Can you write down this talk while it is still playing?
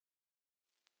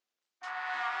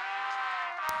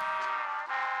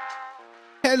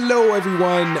Hello,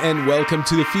 everyone, and welcome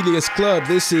to the Phileas Club.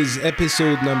 This is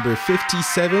episode number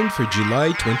 57 for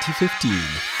July 2015.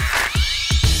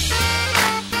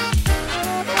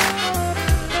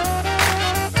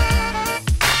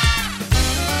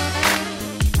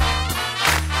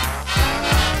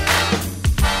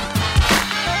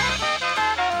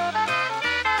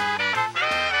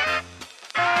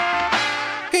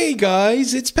 Hey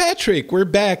guys, it's Patrick. We're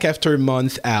back after a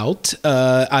month out.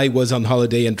 I was on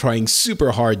holiday and trying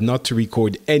super hard not to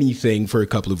record anything for a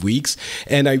couple of weeks.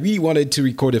 And I really wanted to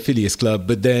record a Phileas Club,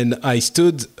 but then I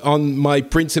stood on my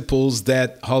principles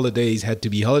that holidays had to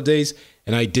be holidays,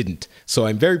 and I didn't. So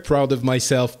I'm very proud of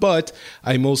myself, but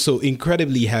I'm also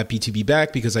incredibly happy to be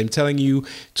back because I'm telling you,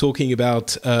 talking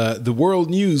about the world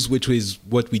news, which is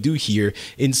what we do here,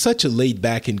 in such a laid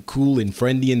back and cool and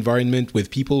friendly environment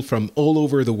with people from all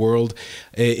over the world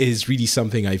is really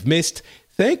something I've missed.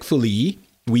 Thankfully,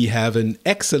 we have an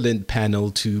excellent panel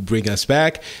to bring us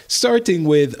back, starting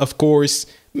with, of course,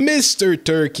 Mr.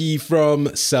 Turkey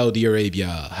from Saudi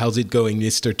Arabia. How's it going,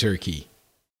 Mr. Turkey?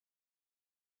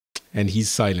 And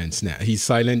he's silent now. He's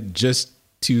silent just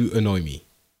to annoy me.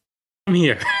 I'm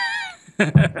here.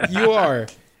 You are.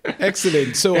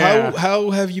 Excellent. So Yeah.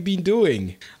 how have you been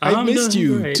doing? I I'm missed doing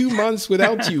you. great. 2 months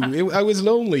without you. I was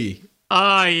lonely.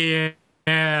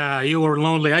 Yeah, you were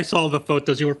lonely. I saw the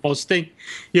photos you were posting.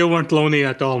 You weren't lonely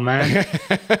at all, man.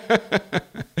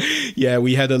 Yeah,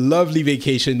 we had a lovely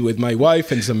vacation with my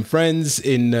wife and some friends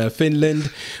in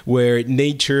Finland where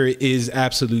nature is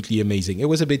absolutely amazing. It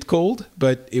was a bit cold,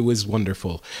 but it was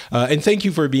wonderful. And thank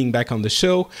you for being back on the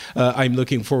show. I'm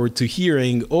looking forward to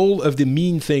hearing all of the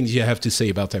mean things you have to say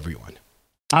about everyone.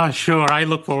 Sure. I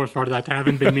look forward for that. I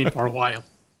haven't been mean for a while.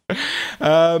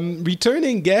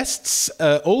 Returning guests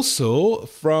also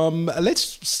from,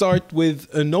 let's start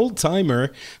with an old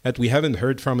timer that we haven't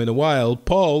heard from in a while,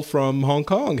 Paul from Hong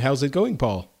Kong. How's it going,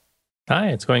 Paul? Hi,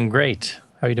 it's going great.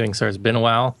 How are you doing, sir? It's been a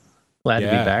while. Glad to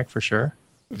be back for sure.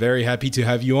 Very happy to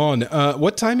have you on.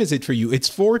 What time is it for you? It's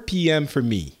 4 p.m. for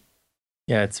me.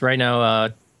 Yeah, it's right now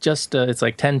it's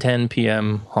like 10:10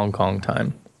 p.m. Hong Kong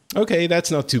time. Okay, that's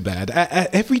not too bad.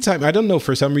 Every time, I don't know,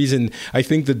 for some reason, I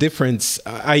think the difference,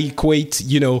 I equate,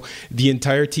 the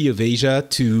entirety of Asia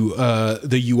to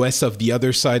the US of the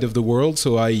other side of the world.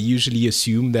 So I usually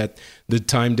assume that the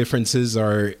time differences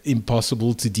are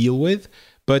impossible to deal with.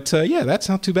 But yeah, that's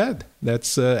not too bad.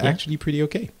 That's actually pretty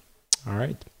okay. All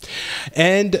right.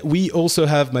 And we also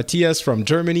have Matthias from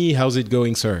Germany. How's it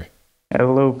going, sir?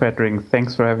 Hello, Patrick.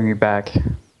 Thanks for having me back.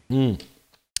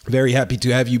 Very happy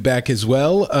to have you back as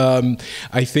well.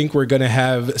 I think we're going to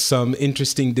have some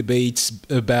interesting debates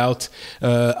about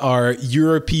our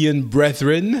European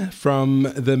brethren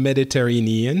from the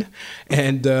Mediterranean.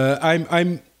 And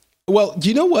well,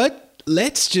 you know what?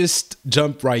 Let's just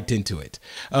jump right into it.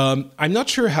 I'm not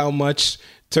sure how much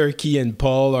Turkey and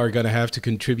Paul are going to have to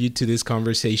contribute to this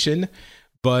conversation,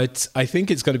 but I think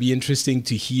it's going to be interesting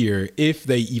to hear if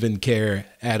they even care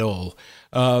at all.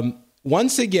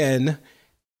 Once again,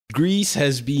 Greece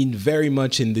has been very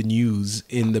much in the news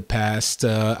in the past,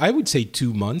 I would say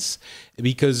 2 months,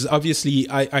 because obviously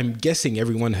I'm guessing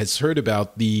everyone has heard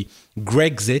about the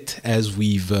Grexit, as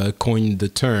we've coined the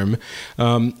term,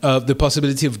 of the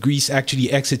possibility of Greece actually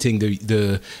exiting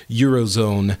the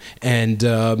Eurozone. And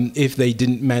if they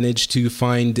didn't manage to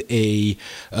find an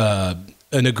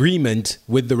agreement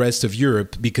with the rest of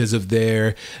Europe because of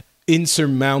their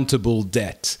insurmountable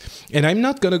debt. And I'm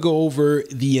not going to go over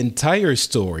the entire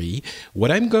story.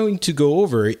 What I'm going to go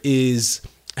over is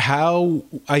how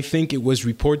I think it was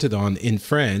reported on in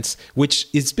France, which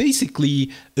is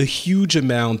basically a huge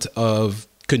amount of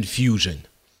confusion.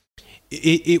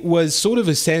 It was sort of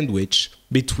a sandwich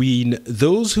between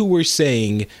those who were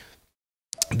saying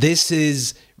this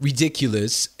is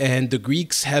ridiculous and the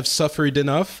Greeks have suffered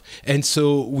enough, and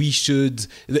so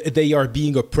they are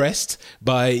being oppressed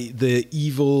by the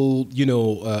evil,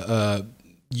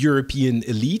 European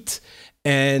elite,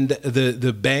 and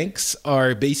the banks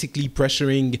are basically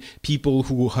pressuring people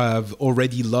who have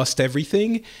already lost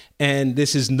everything, and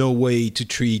this is no way to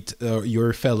treat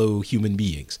your fellow human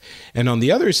beings. And on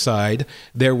the other side,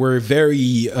 there were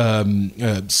very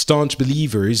staunch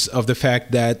believers of the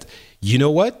fact that, you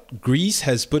know what? Greece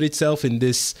has put itself in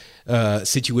this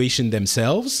situation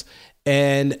themselves,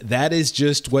 and that is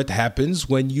just what happens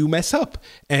when you mess up.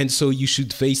 And so you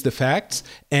should face the facts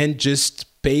and just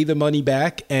pay the money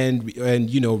back and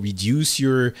reduce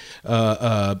your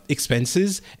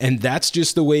expenses, and that's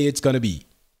just the way it's going to be.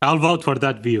 I'll vote for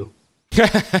that view.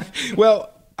 Well,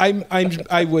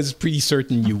 I was pretty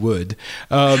certain you would.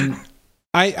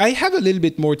 I have a little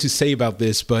bit more to say about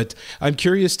this, but I'm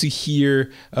curious to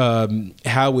hear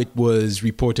how it was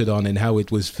reported on and how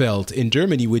it was felt in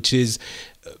Germany, which is,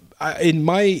 in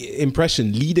my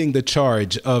impression, leading the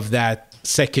charge of that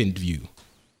second view.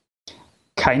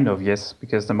 Kind of, yes,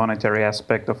 because the monetary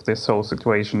aspect of this whole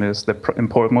situation is the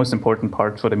most important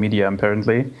part for the media,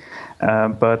 apparently.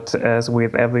 But as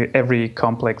with every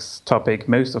complex topic,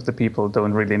 most of the people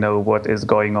don't really know what is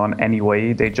going on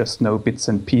anyway. They just know bits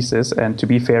and pieces. And to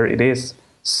be fair, it is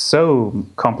so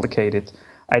complicated.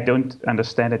 I don't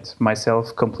understand it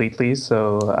myself completely,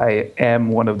 so I am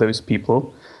one of those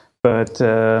people. But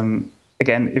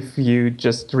again, if you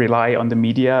just rely on the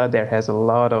media, there has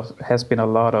been a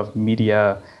lot of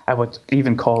media. I would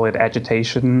even call it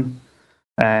agitation,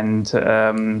 and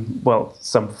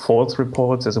some false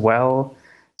reports as well.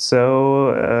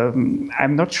 So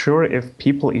I'm not sure if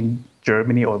people in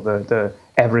Germany or the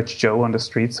average Joe on the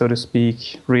street, so to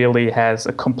speak, really has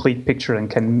a complete picture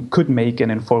and could make an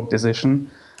informed decision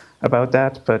about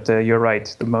that. But you're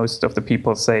right. Most of the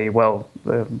people say, well,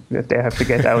 they have to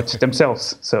get out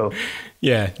themselves. So,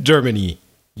 yeah, Germany.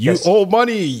 You owe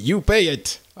money. You pay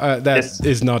it. That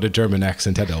is not a German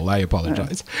accent at all. I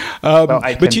apologize. Well,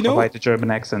 I can provide a German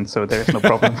accent, so there's no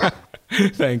problem.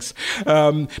 Thanks.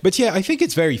 But yeah, I think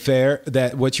it's very fair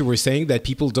that what you were saying, that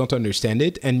people don't understand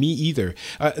it, and me either.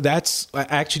 That's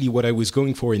actually what I was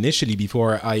going for initially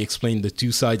before I explained the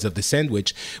two sides of the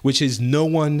sandwich, which is no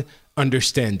one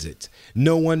understands it.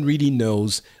 No one really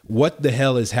knows what the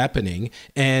hell is happening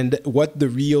and what the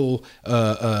real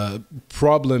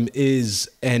problem is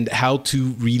and how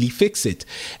to really fix it.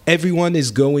 Everyone is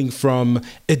going from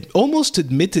almost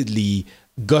admittedly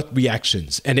gut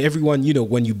reactions, and everyone,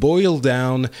 when you boil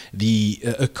down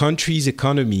a country's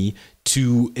economy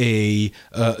to a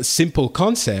simple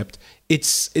concept,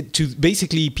 it's to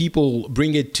basically people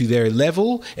bring it to their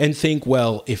level and think,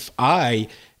 well, if I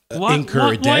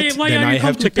incur debt, then I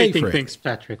have to pay for it. Things,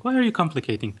 Patrick? Why are you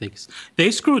complicating things? They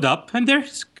screwed up and they're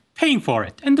paying for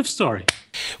it. End of story.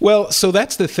 Well, so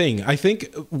that's the thing. I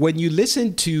think when you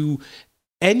listen to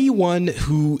anyone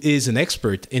who is an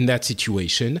expert in that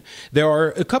situation, there are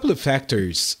a couple of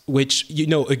factors which,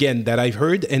 again, that I've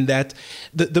heard, and that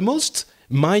the most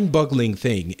mind-boggling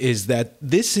thing is that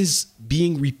this is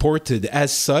being reported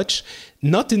as such,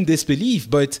 not in disbelief,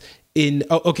 but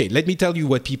okay, let me tell you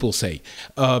what people say.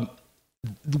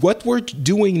 What we're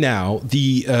doing now,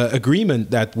 the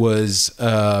agreement that was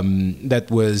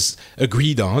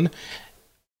agreed on,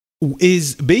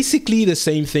 is basically the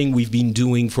same thing we've been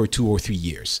doing for 2 or 3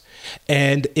 years.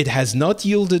 And it has not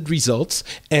yielded results.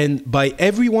 And by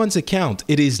everyone's account,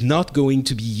 it is not going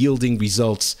to be yielding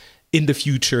results in the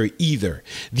future either.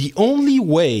 The only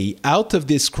way out of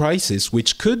this crisis,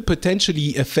 which could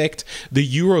potentially affect the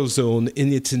Eurozone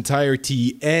in its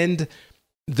entirety and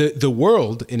the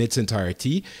world in its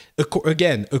entirety,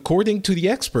 again, according to the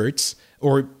experts,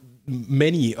 or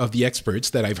many of the experts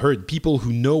that I've heard, people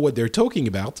who know what they're talking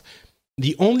about,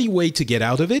 the only way to get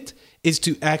out of it is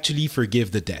to actually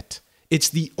forgive the debt. It's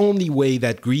the only way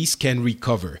that Greece can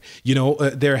recover.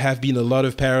 There have been a lot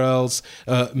of parallels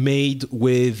made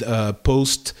with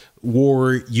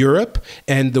post-war Europe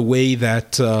and the way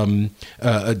that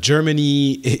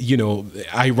Germany,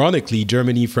 ironically,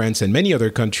 Germany, France, and many other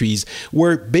countries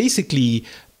were basically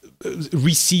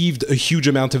received a huge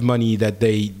amount of money that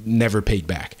they never paid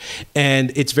back.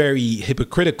 And it's very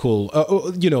hypocritical.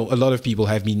 A lot of people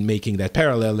have been making that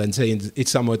parallel and saying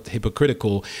it's somewhat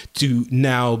hypocritical to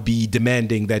now be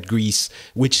demanding that Greece,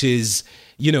 which is,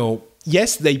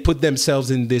 yes, they put themselves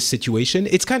in this situation.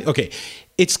 It's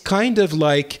kind of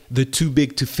like the too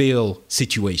big to fail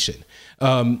situation.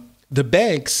 The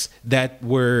banks that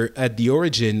were at the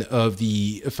origin of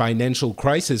the financial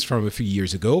crisis from a few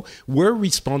years ago were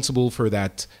responsible for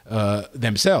that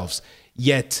themselves.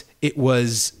 Yet it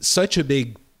was such a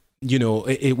big, deal,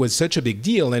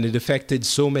 and it affected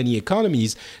so many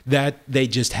economies that they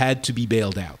just had to be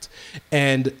bailed out.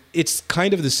 And it's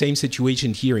kind of the same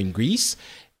situation here in Greece.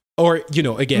 Or,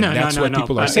 again, that's what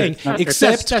people are saying,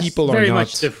 except people are not. That's very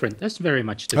much different. That's very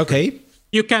much different. Okay.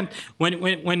 You can't,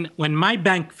 when my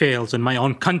bank fails in my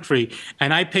own country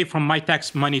and I pay from my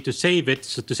tax money to save it,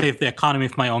 so to save the economy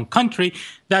of my own country,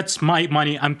 that's my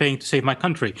money I'm paying to save my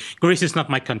country. Greece is not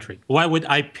my country. Why would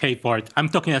I pay for it? I'm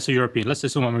talking as a European. Let's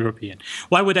assume I'm European.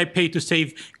 Why would I pay to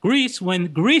save Greece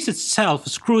when Greece itself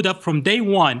screwed up from day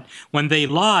one when they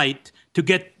lied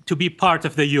to be part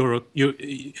of the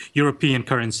European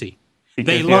currency?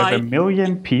 Because you have 1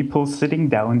 million people sitting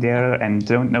down there and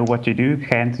don't know what to do,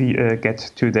 can't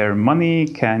get to their money,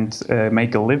 can't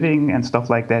make a living and stuff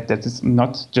like that. That is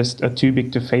not just a too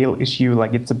big to fail issue,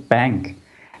 like it's a bank.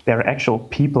 there are actual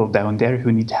people down there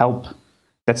who need help.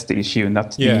 That's the issue,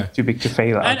 not being too big to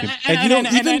fail. And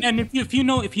if you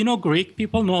know Greek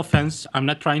people, no offense, I'm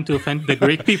not trying to offend the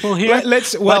Greek people here.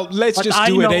 Let's just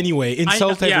do it anyway.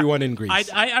 Insult everyone in Greece.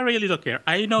 I really don't care.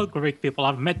 I know Greek people.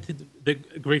 I've met the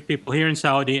Greek people here in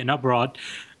Saudi and abroad,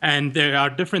 and there are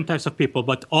different types of people.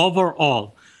 But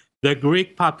overall, the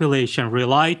Greek population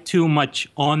rely too much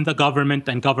on the government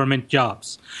and government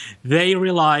jobs. They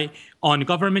rely on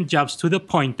government jobs to the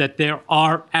point that there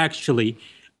are actually,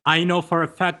 I know for a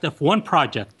fact of one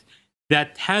project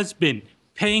that has been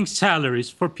paying salaries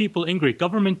for people in Greek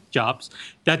government jobs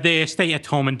that they stay at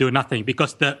home and do nothing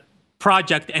because the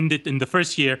project ended in the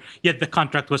first year, yet the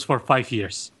contract was for 5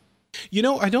 years.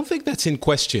 I don't think that's in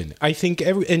question. I think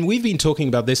and we've been talking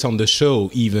about this on the show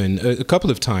even a couple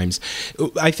of times.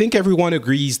 I think everyone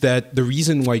agrees that the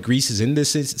reason why Greece is in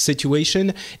this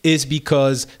situation is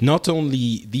because not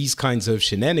only these kinds of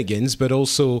shenanigans, but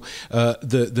also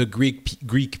the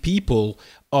Greek people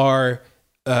are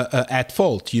at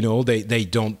fault. They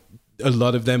don't. A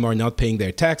lot of them are not paying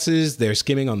their taxes. They're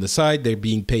skimming on the side. They're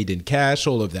being paid in cash.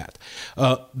 All of that,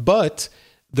 but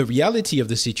the reality of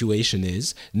the situation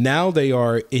is now they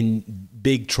are in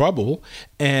big trouble,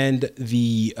 and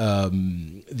the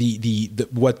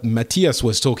what Matthias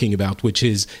was talking about, which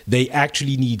is they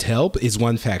actually need help, is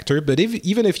one factor. But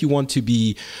even if you want to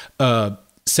be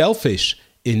selfish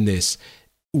in this,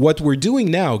 what we're doing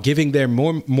now, giving them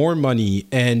more money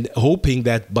and hoping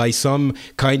that by some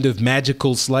kind of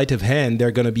magical sleight of hand,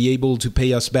 they're going to be able to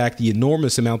pay us back the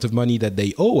enormous amount of money that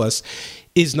they owe us,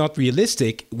 is not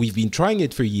realistic. We've been trying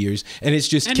it for years, and it's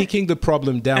just kicking the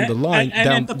problem down the line.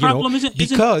 And the problem isn't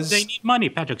they need money,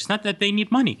 Patrick. It's not that they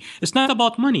need money. It's not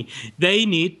about money. They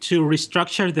need to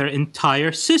restructure their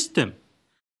entire system.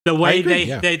 The way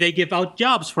they give out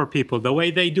jobs for people, the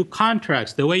way they do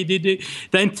contracts, the way they do,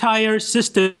 the entire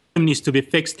system needs to be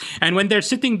fixed. And when they're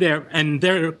sitting there and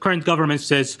their current government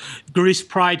says, Greece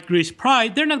pride,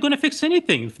 they're not going to fix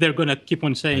anything if they're going to keep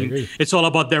on saying it's all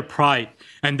about their pride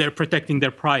and they're protecting their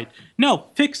pride. No,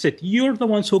 fix it. You're the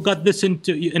ones who got this in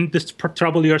this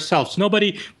trouble yourselves.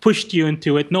 Nobody pushed you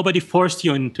into it. Nobody forced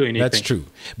you into anything. That's true.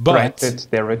 But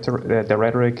the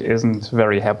rhetoric isn't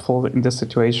very helpful in this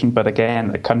situation. But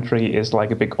again, a country is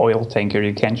like a big oil tanker.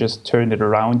 You can't just turn it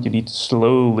around. You need to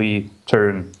slowly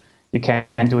turn. You can't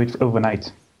do it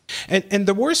overnight. And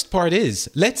the worst part is,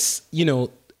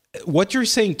 what you're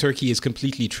saying, Turkey, is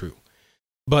completely true.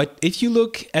 But if you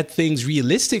look at things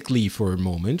realistically for a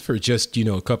moment, for just,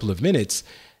 a couple of minutes,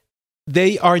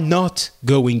 they are not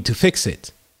going to fix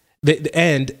it.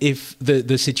 And if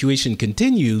the situation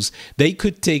continues, they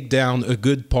could take down a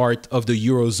good part of the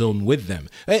Eurozone with them.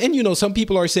 And, some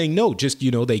people are saying, no, just,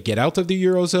 they get out of the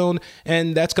Eurozone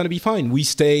and that's going to be fine.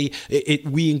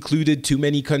 We included too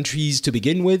many countries to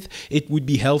begin with. It would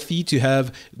be healthy to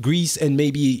have Greece and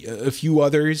maybe a few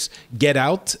others get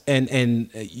out and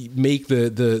make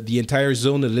the entire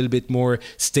zone a little bit more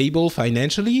stable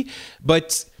financially.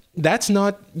 But that's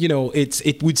not,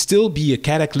 it would still be a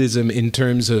cataclysm in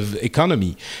terms of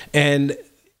economy. And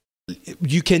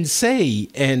you can say,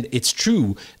 and it's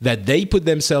true, that they put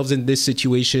themselves in this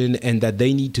situation and that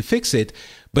they need to fix it,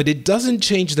 but it doesn't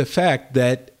change the fact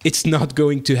that it's not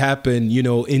going to happen,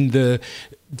 in the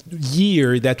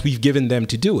year that we've given them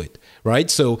to do it, right?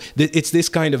 So it's this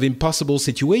kind of impossible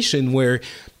situation where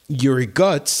your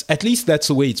guts, at least that's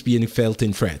the way it's being felt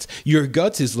in France, your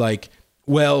guts is like,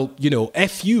 well,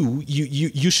 F you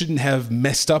shouldn't have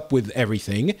messed up with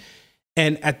everything.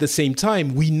 And at the same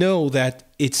time, we know that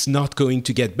it's not going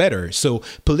to get better. So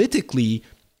politically,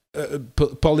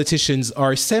 politicians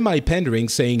are semi-pandering,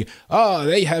 saying,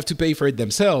 they have to pay for it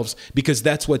themselves because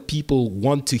that's what people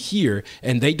want to hear.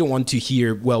 And they don't want to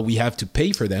hear, well, we have to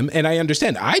pay for them. And I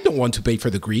understand. I don't want to pay for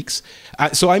the Greeks.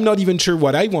 So I'm not even sure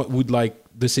what I would like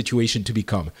the situation to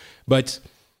become. But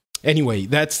anyway,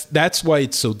 that's why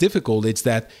it's so difficult. It's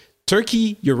that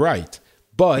Turkey, you're right,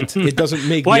 but it doesn't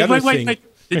make the other thing. Wait.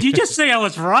 Did you just say I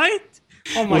was right?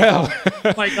 Oh my God!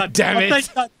 Oh my God! Damn it!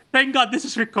 Thank God this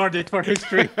is recorded for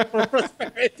history, for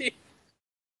prosperity.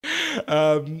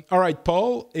 All right,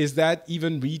 Paul, is that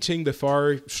even reaching the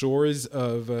far shores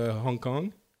of Hong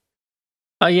Kong?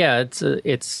 Yeah,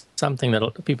 it's something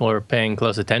that people are paying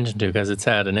close attention to because it's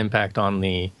had an impact on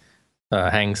the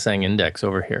Hang Seng Index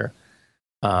over here.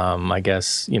 I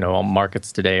guess, all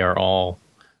markets today are all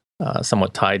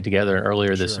somewhat tied together.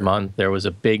 Earlier this month, there was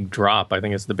a big drop. I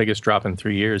think it's the biggest drop in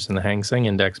 3 years in the Hang Seng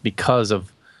Index because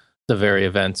of the very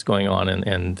events going on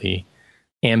and the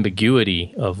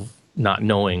ambiguity of not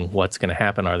knowing what's going to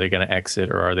happen. Are they going to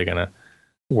exit or are they going to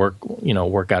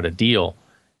work out a deal?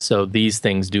 So these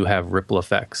things do have ripple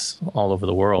effects all over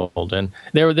the world. And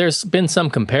there's been some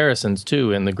comparisons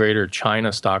too in the greater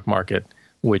China stock market,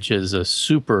 which is a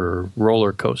super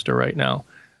roller coaster right now.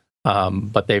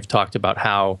 But they've talked about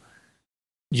how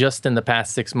just in the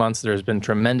past 6 months, there's been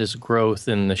tremendous growth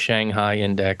in the Shanghai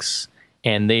index,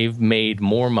 and they've made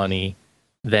more money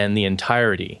than the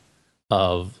entirety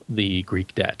of the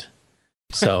Greek debt.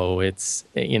 So it's,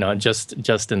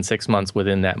 just in 6 months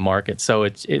within that market. So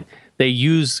they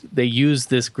use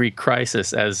this Greek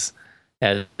crisis as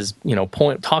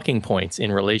talking points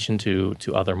in relation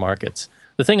to other markets.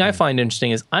 The thing I find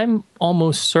interesting is I'm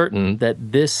almost certain that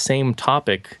this same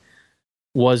topic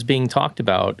was being talked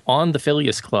about on the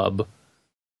Phileas Club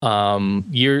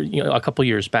a couple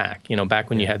years back, back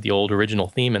when you had the old original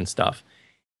theme and stuff.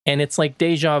 And it's like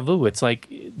deja vu. It's like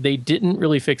they didn't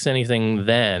really fix anything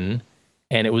then,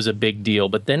 and it was a big deal.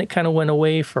 But then it kind of went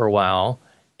away for a while,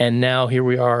 and now here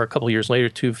we are a couple years later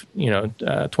to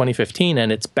 2015,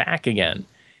 and it's back again.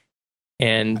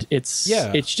 And it seems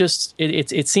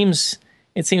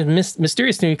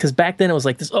mysterious to me, because back then it was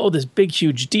like this big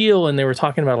huge deal, and they were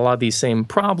talking about a lot of these same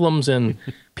problems, and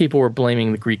people were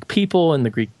blaming the Greek people and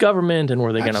the Greek government, and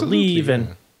were they going to leave? Yeah.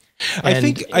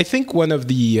 And I think one of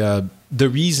the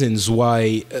reasons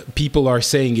why people are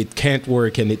saying it can't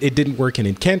work and it didn't work and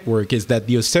it can't work is that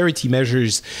the austerity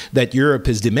measures that Europe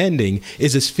is demanding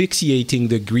is asphyxiating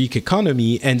the Greek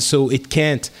economy, and so it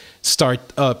can't start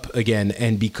up again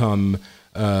and become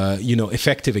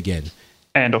effective again.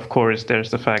 And of course,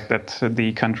 there's the fact that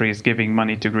the country is giving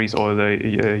money to Greece, or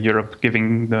Europe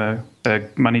giving the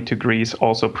money to Greece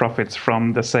also profits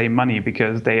from the same money,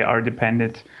 because they are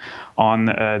dependent on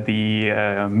the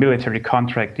military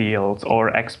contract deals or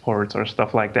exports or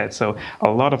stuff like that. So a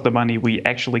lot of the money we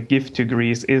actually give to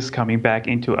Greece is coming back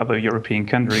into other European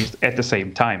countries at the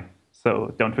same time.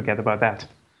 So don't forget about that.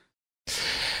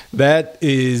 That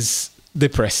is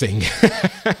depressing.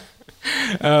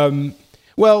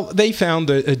 Well, they found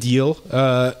a deal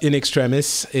in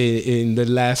extremis in the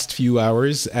last few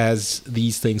hours as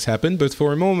these things happened. But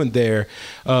for a moment there,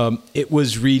 it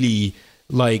was really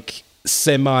like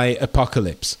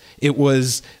semi-apocalypse.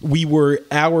 We were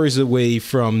hours away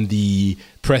from the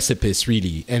precipice,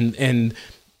 really. And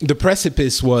the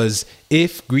precipice was,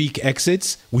 if Greek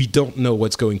exits, we don't know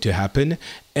what's going to happen.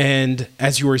 And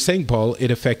as you were saying, Paul, it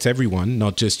affects everyone,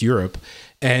 not just Europe.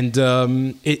 And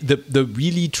the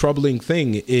really troubling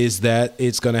thing is that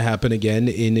it's going to happen again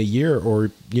in a year,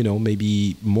 or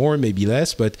maybe more, maybe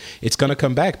less, but it's going to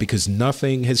come back, because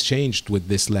nothing has changed with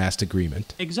this last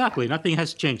agreement. Exactly, nothing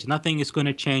has changed. Nothing is going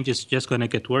to change. It's just going to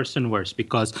get worse and worse,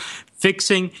 because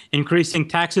increasing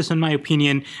taxes, in my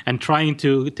opinion, and trying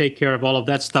to take care of all of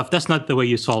that stuff, that's not the way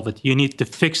you solve it. You need to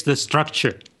fix the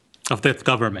structure of the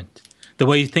government, the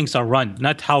way things are run,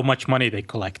 not how much money they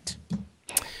collect.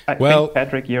 I think,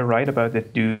 Patrick, you're right about the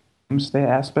doomsday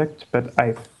aspect, but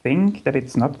I think that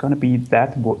it's not going to be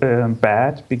that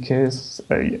bad, because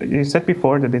you said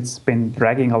before that it's been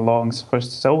dragging along for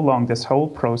so long, this whole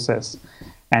process,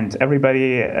 and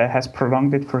everybody has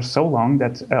prolonged it for so long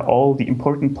that all the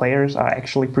important players are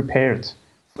actually prepared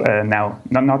now.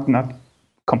 Not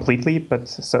completely, but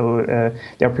so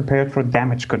they're prepared for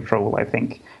damage control, I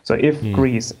think. So if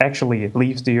Greece actually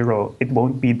leaves the euro, it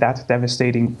won't be that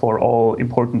devastating for all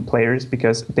important players,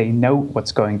 because they know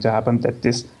what's going to happen, that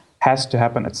this has to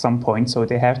happen at some point. So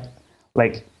they have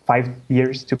like 5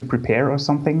 years to prepare or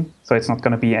something. So it's not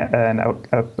going to be an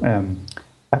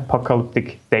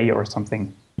apocalyptic day or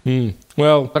something.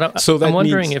 Well, but I'm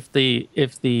wondering if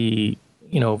the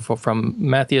from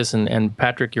Matthias and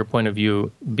Patrick, your point of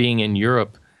view, being in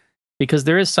Europe, because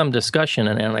there is some discussion,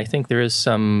 and I think there is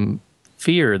some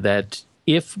fear that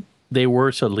if they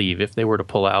were to leave, if they were to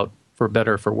pull out, for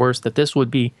better or for worse, that this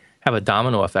would have a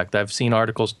domino effect. I've seen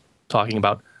articles talking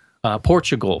about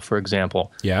Portugal, for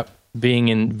example, being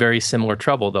in very similar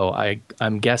trouble, though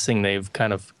I'm guessing they've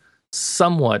kind of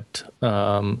somewhat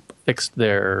fixed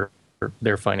their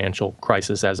financial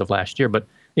crisis as of last year. But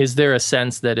is there a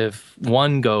sense that if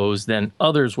one goes, then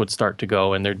others would start to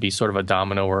go, and there'd be sort of a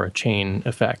domino or a chain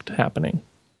effect happening?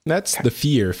 That's the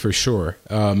fear, for sure.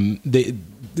 The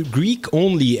Greek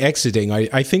only exiting,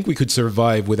 I think we could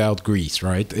survive without Greece,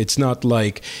 right? It's not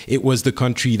like it was the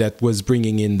country that was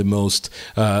bringing in the most,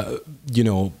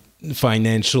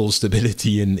 financial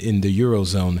stability in the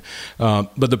Eurozone.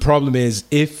 But the problem is,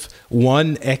 if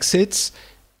one exits,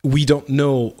 we don't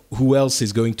know who else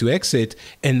is going to exit,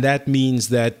 and that means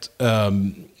that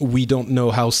we don't know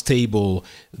how stable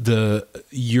the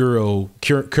euro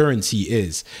currency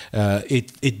is.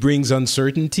 It brings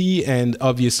uncertainty, and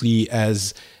obviously,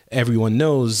 as everyone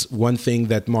knows one thing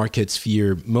that markets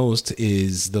fear most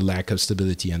is the lack of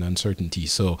stability and uncertainty.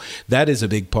 So that is a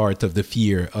big part of the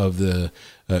fear of the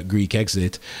Greek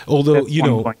exit. Although, That's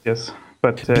one point, yes.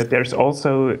 But there's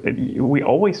also, we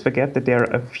always forget that there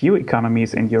are a few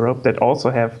economies in Europe that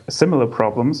also have similar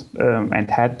problems and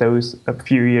had those a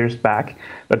few years back,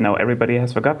 but now everybody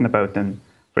has forgotten about them.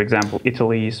 For example,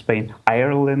 Italy, Spain,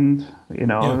 Ireland,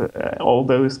 all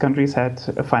those countries had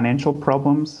financial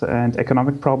problems and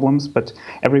economic problems, but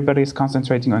everybody's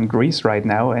concentrating on Greece right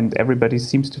now, and everybody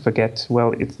seems to forget,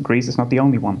 well, Greece is not the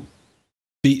only one.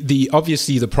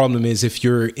 Obviously the problem is if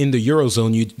you're in the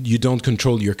Eurozone, you don't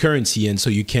control your currency, and so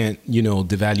you can't,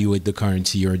 devaluate the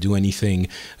currency or do anything,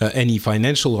 any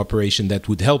financial operation that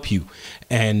would help you.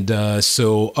 And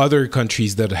so other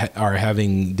countries that are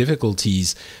having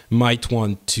difficulties might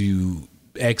want to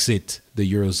exit the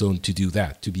Eurozone to do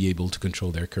that, to be able to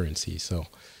control their currency. So,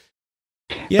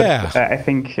 yeah. But, I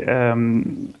think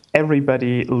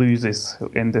everybody loses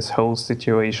in this whole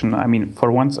situation. I mean,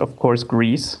 for once, of course,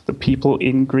 Greece, the people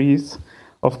in Greece,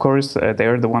 of course,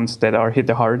 they're the ones that are hit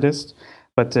the hardest.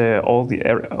 But all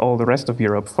the rest of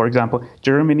Europe, for example,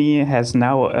 Germany has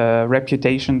now a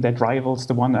reputation that rivals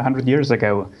the one 100 years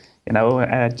ago.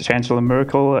 Chancellor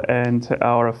Merkel and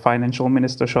our financial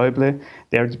minister Schäuble,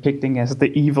 they're depicting as the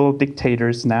evil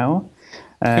dictators now.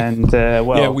 And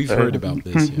yeah, we've heard about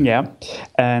this. Yeah,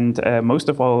 and most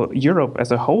of all, Europe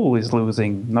as a whole is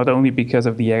losing, not only because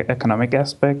of the economic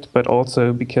aspect, but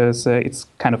also because it's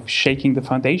kind of shaking the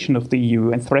foundation of the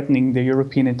EU and threatening the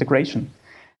European integration.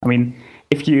 I mean,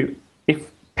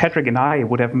 if Patrick and I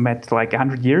would have met like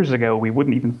 100 years ago, we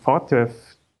wouldn't even thought to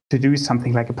do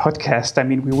something like a podcast. I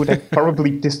mean, we would have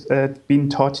probably been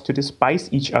taught to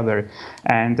despise each other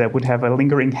and would have a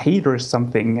lingering hate or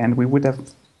something, and we would have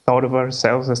thought of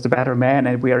ourselves as the better man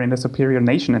and we are in a superior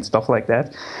nation and stuff like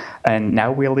that. And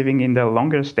now we're living in the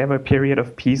longest ever period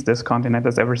of peace this continent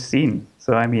has ever seen.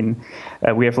 So, I mean,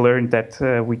 we have learned that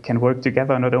we can work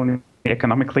together not only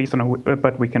economically,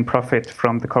 but we can profit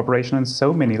from the cooperation on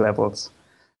so many levels.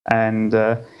 And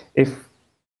if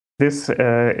this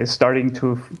is starting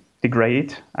to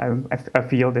degrade, I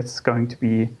feel that's going to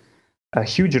be a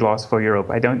huge loss for Europe.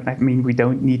 I mean, we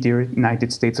don't need the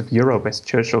United States of Europe, as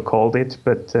Churchill called it,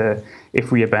 but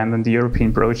if we abandon the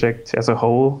European project as a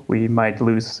whole, we might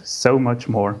lose so much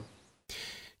more.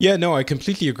 Yeah, no, I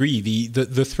completely agree.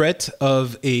 The threat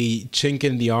of a chink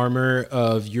in the armor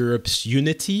of Europe's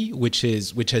unity, which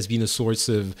has been a source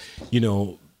of,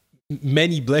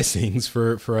 many blessings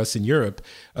for us in Europe,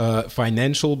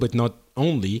 financial, but not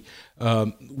only.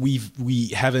 We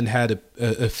haven't had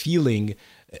a feeling.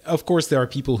 Of course, there are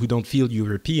people who don't feel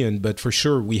European, but for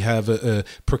sure we have a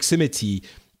proximity.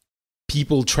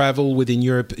 People travel within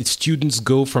Europe. Students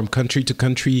go from country to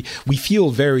country. We feel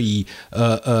very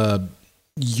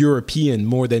European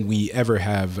more than we ever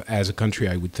have as a country,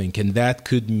 I would think. And that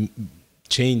could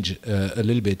change a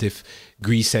little bit if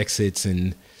Greece exits.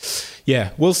 And yeah,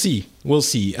 we'll see. We'll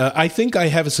see. I think I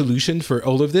have a solution for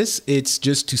all of this. It's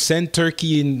just to send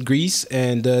Turkey in Greece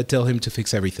and tell him to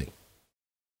fix everything.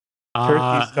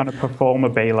 Turkey's going to perform a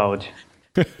bailout.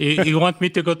 You want me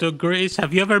to go to Greece?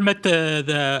 Have you ever met the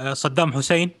Saddam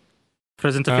Hussein,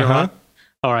 president of Iran?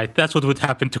 All right, that's what would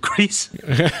happen to Greece.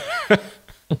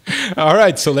 All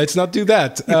right, so let's not do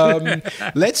that.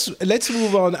 Let's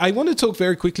move on. I want to talk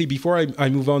very quickly before I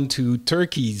move on to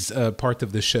Turkey's part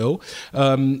of the show.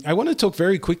 I want to talk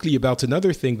very quickly about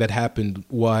another thing that happened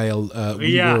while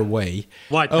we were away.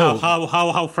 What? Oh.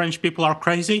 How French people are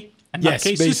crazy? Yes,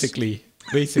 basically.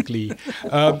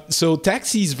 So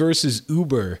taxis versus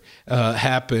Uber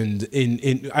happened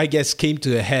I guess came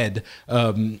to a head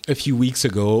a few weeks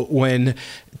ago when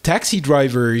taxi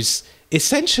drivers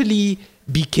essentially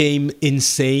became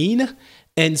insane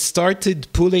and started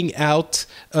pulling out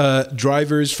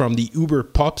drivers from the Uber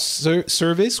Pop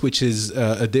service, which is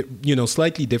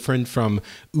slightly different from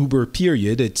Uber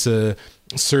period. It's a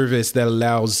service that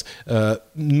allows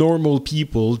normal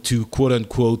people to quote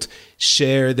unquote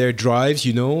share their drives,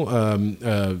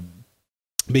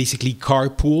 basically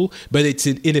carpool, but it's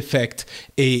in effect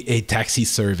a taxi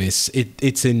service.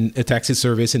 It's in a taxi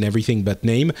service in everything but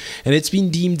name, and it's been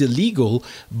deemed illegal,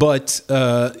 but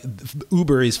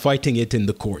Uber is fighting it in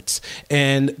the courts.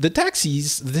 And the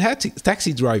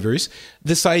taxi drivers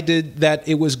decided that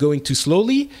it was going too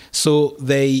slowly, so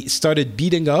they started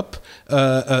beating up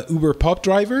Uber Pop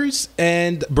drivers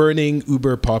and burning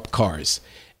Uber Pop cars.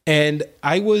 And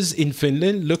I was in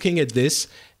Finland looking at this,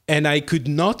 and I could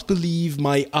not believe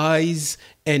my eyes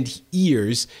and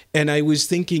ears. And I was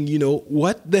thinking,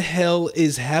 what the hell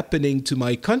is happening to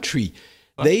my country?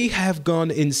 They have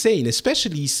gone insane,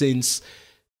 especially since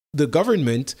the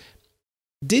government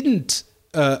didn't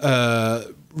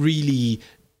really.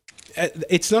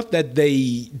 It's not that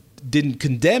they didn't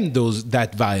condemn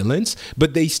that violence,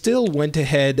 but they still went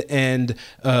ahead and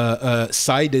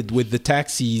sided with the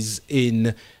taxis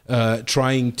in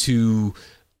trying to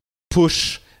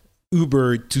push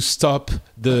Uber to stop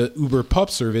the Uber pub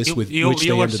service, which they ended up doing.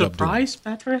 You were surprised,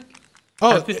 Patrick?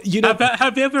 Oh,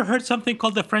 have you ever heard something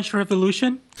called the French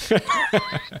Revolution?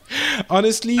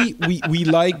 Honestly, we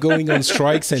like going on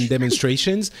strikes and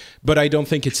demonstrations, but I don't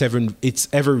think it's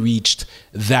ever reached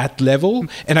that level.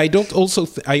 And I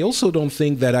also don't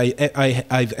think that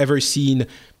I've ever seen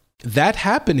that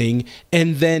happening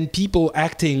and then people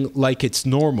acting like it's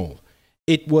normal.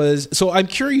 So I'm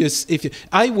curious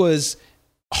I was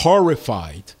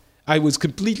horrified. I was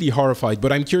completely horrified,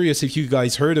 but I'm curious if you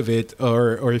guys heard of it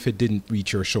or if it didn't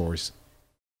reach your shores.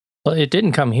 Well, it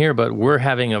didn't come here, but we're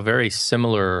having a very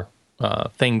similar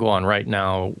thing go on right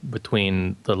now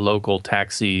between the local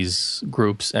taxis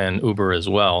groups and Uber as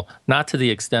well. Not to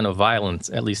the extent of violence,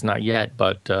 at least not yet,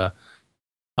 but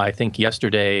I think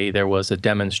yesterday there was a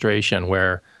demonstration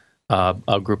where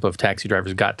a group of taxi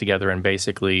drivers got together and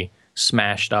basically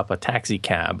smashed up a taxi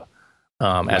cab.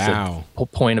 As a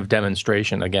point of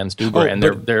demonstration against Uber, and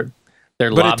they're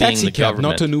lobbying a taxi the cab, government.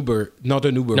 not an Uber. No,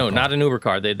 car. not an Uber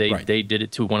car. They Right. they did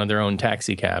it to one of their own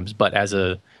taxi cabs, but as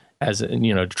a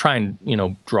to try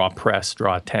and draw press,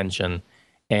 draw attention,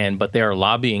 but they are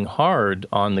lobbying hard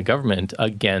on the government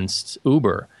against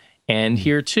Uber. And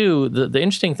here too, the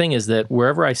interesting thing is that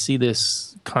wherever I see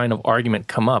this kind of argument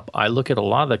come up, I look at a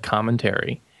lot of the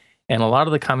commentary, and a lot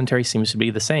of the commentary seems to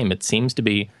be the same. It seems to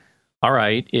be, all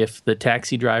right, if the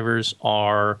taxi drivers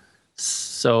are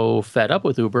so fed up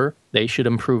with Uber, they should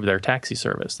improve their taxi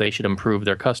service. They should improve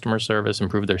their customer service,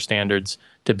 improve their standards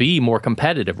to be more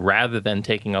competitive rather than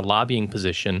taking a lobbying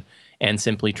position and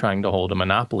simply trying to hold a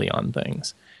monopoly on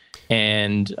things.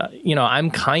 And, I'm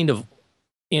kind of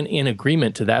in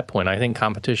agreement to that point. I think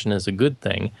competition is a good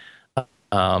thing.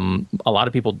 A lot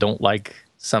of people don't like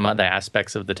some of the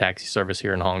aspects of the taxi service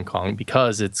here in Hong Kong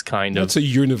because it's kind of... It's a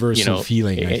universal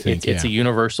feeling, I think. It's a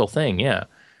universal thing, yeah.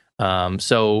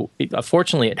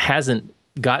 Fortunately, it hasn't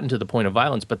gotten to the point of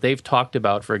violence, but they've talked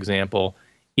about, for example,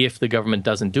 if the government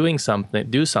doesn't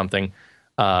do something,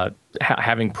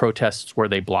 having protests where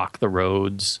they block the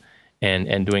roads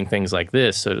and doing things like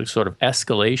this. So sort of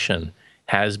escalation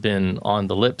has been on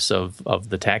the lips of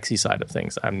the taxi side of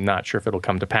things. I'm not sure if it'll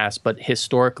come to pass, but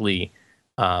historically...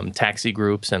 taxi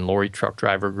groups and lorry truck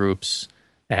driver groups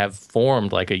have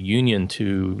formed like a union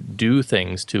to do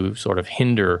things to sort of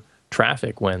hinder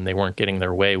traffic when they weren't getting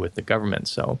their way with the government.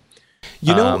 So,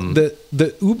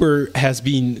 the Uber has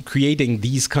been creating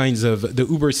these kinds of, the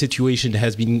Uber situation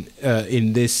has been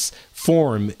in this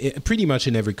form pretty much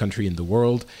in every country in the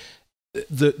world.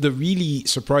 The really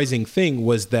surprising thing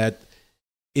was that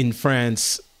in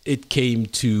France, it came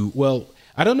to,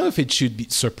 I don't know if it should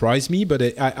surprise me, but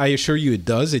I assure you it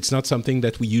does. It's not something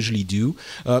that we usually do.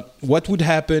 What would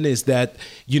happen is that,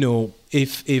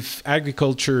 if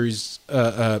agriculture's,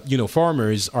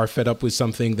 farmers are fed up with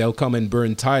something, they'll come and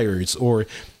burn tires or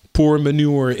pour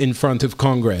manure in front of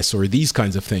Congress or these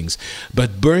kinds of things.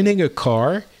 But burning a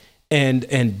car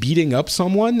and beating up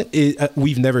someone,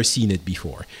 we've never seen it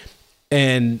before.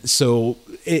 And so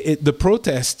the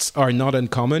protests are not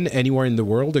uncommon anywhere in the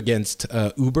world against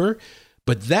Uber.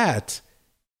 But that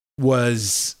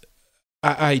was,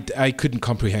 I couldn't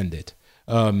comprehend it.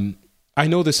 I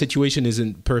know the situation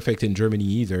isn't perfect in Germany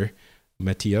either,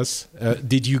 Matthias.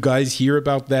 Did you guys hear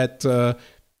about that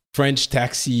French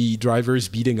taxi drivers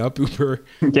beating up Uber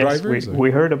drivers? Yes,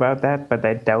 we heard about that, but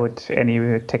I doubt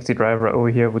any taxi driver over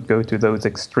here would go to those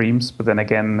extremes. But then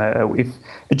again, if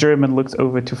a German looks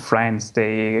over to France,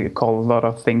 they call a lot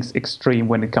of things extreme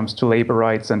when it comes to labor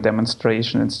rights and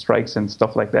demonstration and strikes and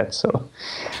stuff like that. So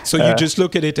you just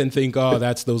look at it and think, oh,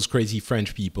 that's those crazy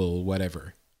French people,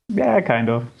 whatever. Yeah, kind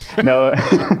of. No,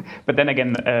 but then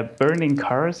again, burning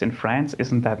cars in France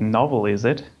isn't that novel, is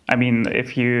it? I mean,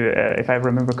 if I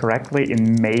remember correctly,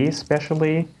 in May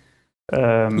especially.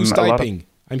 Who's typing?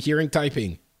 I'm hearing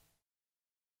typing.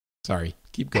 Sorry,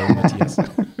 keep going, Matthias.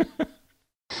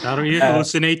 Are you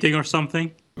hallucinating or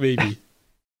something? Maybe.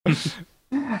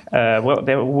 Well,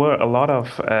 there were a lot of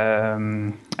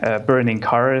burning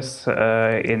cars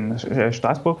in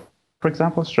Strasbourg. For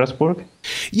example, Strasbourg.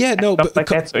 Yeah, no, but like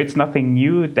that. So it's nothing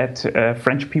new that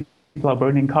French people people are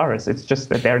burning cars. It's just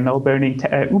that there are no burning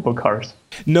Uber cars.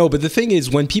 No, but the thing is,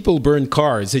 when people burn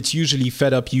cars, it's usually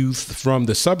fed up youth from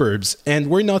the suburbs, and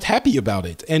we're not happy about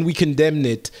it. And we condemn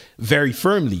it very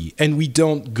firmly. And we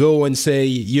don't go and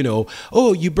say,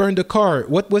 oh, you burned a car.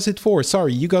 What was it for?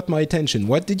 Sorry, you got my attention.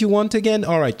 What did you want again?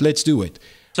 All right, let's do it.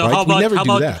 So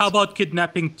right? how about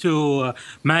kidnapping two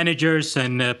managers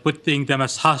and putting them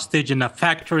as hostage in a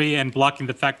factory and blocking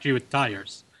the factory with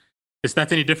tires? Is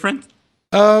that any different?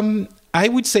 I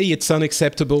would say it's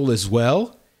unacceptable as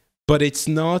well, but it's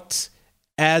not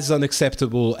as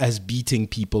unacceptable as beating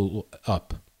people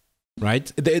up,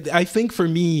 right? I think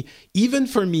even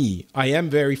for me, I am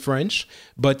very French,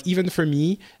 but even for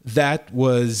me, that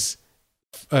was,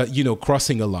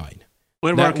 crossing a line.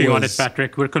 We're working on it,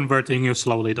 Patrick. We're converting you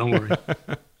slowly. Don't worry.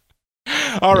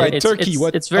 All right, Turkey.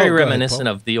 It's very reminiscent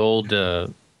of the old,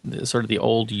 sort of the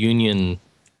old union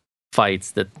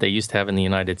fights that they used to have in the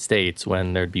United States,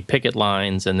 when there'd be picket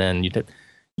lines, and then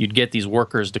you'd get these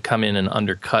workers to come in and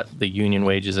undercut the union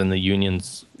wages, and the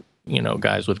unions,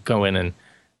 guys would go in and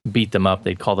beat them up.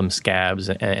 They'd call them scabs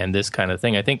and this kind of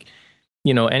thing. I think,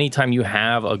 anytime you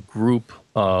have a group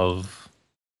of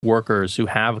workers who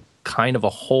have kind of a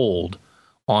hold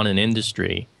on an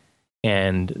industry,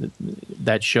 and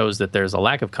that shows that there's a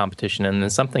lack of competition, and then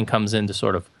something comes in to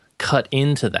sort of cut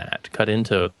into that.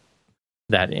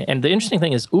 And the interesting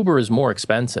thing is, Uber is more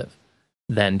expensive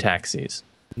than taxis.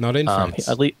 Not in France.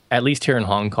 At least here in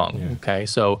Hong Kong. Yeah. Okay,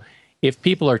 so if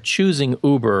people are choosing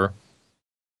Uber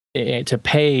to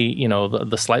pay,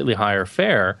 the slightly higher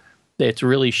fare, it's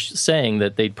really saying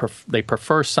that they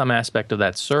prefer some aspect of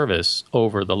that service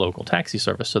over the local taxi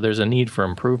service. So there's a need for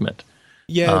improvement.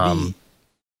 Yeah,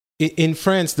 in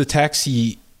France, the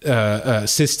taxi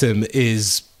system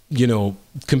is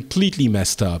completely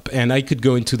messed up. And I could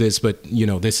go into this, but,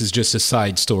 this is just a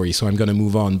side story, so I'm going to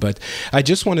move on. But I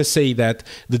just want to say that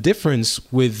the difference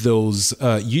with those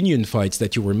union fights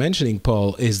that you were mentioning,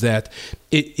 Paul, is that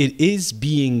it is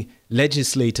being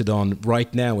legislated on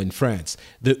right now in France.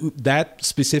 That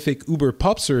specific Uber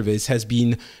Pop service has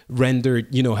been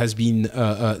rendered,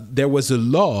 there was a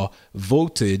law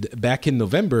voted back in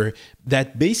November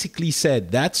that basically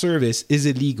said that service is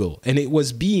illegal, and it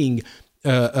was being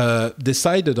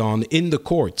decided on in the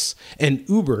courts, and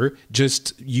Uber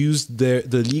just used the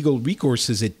legal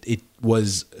recourses it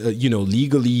was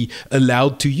legally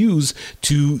allowed to use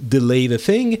to delay the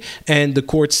thing, and the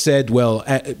court said, well,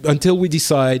 until we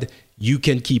decide, you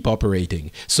can keep operating.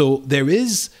 So there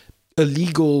is a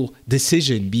legal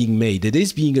decision being made. It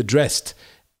is being addressed,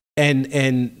 and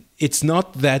it's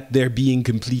not that they're being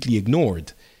completely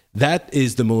ignored. That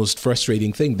is the most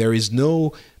frustrating thing. There is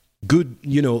no good,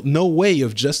 no way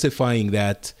of justifying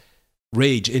that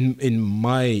rage, in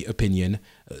my opinion,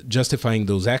 justifying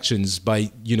those actions by,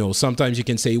 sometimes you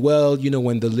can say, well,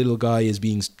 when the little guy is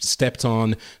being stepped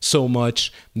on so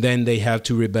much, then they have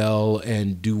to rebel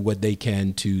and do what they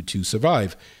can to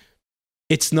survive.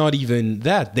 It's not even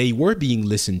that. They were being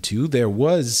listened to. There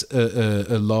was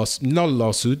a not a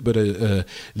lawsuit, but a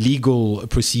legal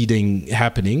proceeding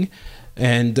happening.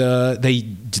 And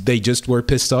they just were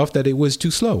pissed off that it was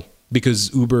too slow,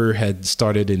 because Uber had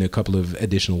started in a couple of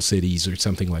additional cities or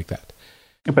something like that.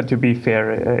 But to be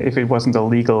fair, if it wasn't a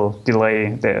legal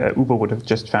delay, Uber would have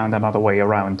just found another way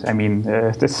around. I mean,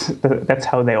 that's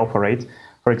how they operate.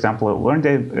 For example, weren't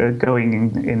they going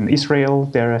in Israel?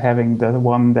 They're having the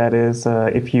one that is,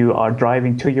 if you are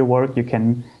driving to your work, you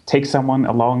can take someone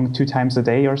along 2 times a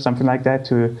day or something like that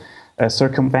to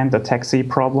circumvent the taxi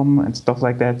problem and stuff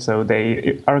like that. So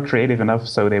they are creative enough,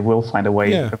 so they will find a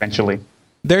way eventually.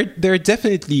 They're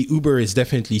definitely, Uber is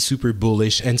definitely super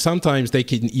bullish, and sometimes they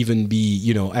can even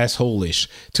be, asshole-ish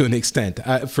to an extent,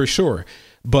 for sure.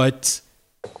 But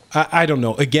I don't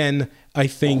know. Again, I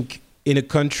think in a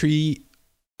country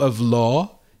of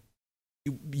law,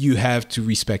 you have to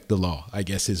respect the law, I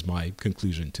guess, is my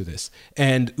conclusion to this.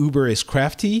 And Uber is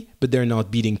crafty, but they're not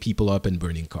beating people up and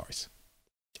burning cars.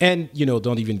 And,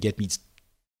 don't even get me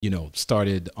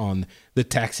started on the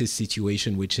taxes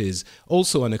situation, which is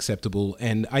also unacceptable.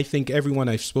 And I think everyone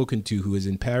I've spoken to who is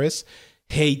in Paris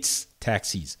hates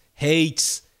taxis.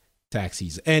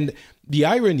 And the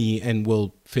irony, and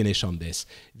we'll finish on this,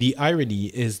 the irony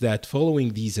is that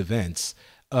following these events,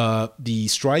 the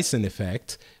Streisand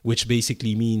effect, which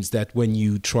basically means that when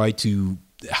you try to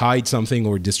hide something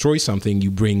or destroy something, you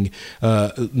bring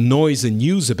noise and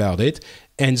news about it,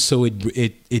 and so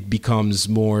it becomes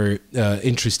more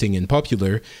interesting and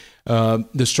popular.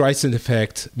 The Streisand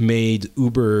effect made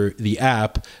Uber, the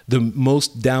app, the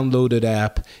most downloaded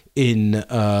app in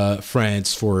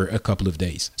France for a couple of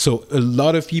days. So a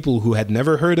lot of people who had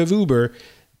never heard of Uber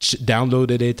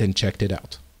downloaded it and checked it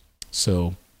out.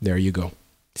 So there you go.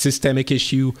 Systemic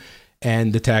issue,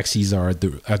 and the taxis are at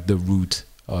the root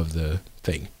of the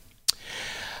thing.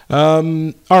 All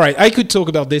right, I could talk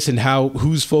about this and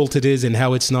whose fault it is and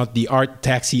how it's not the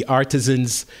taxi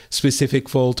artisans' specific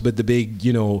fault, but the big,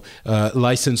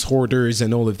 license hoarders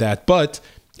and all of that. But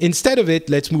instead of it,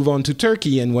 let's move on to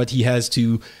Turkey and what he has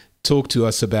to talk to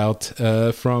us about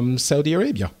from Saudi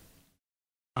Arabia.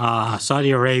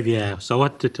 Saudi Arabia. So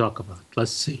what to talk about?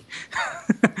 Let's see.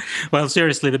 Well,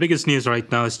 seriously, the biggest news right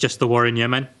now is just the war in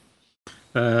Yemen.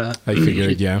 I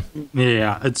figured, yeah.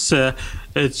 Yeah,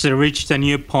 it's reached a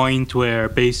new point where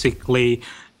basically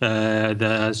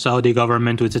the Saudi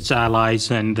government with its allies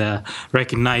and the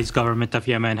recognized government of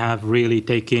Yemen have really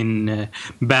taken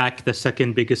back the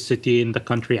second biggest city in the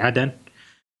country, Aden,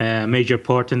 a major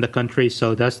port in the country.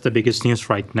 So that's the biggest news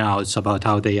right now. It's about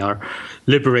how they are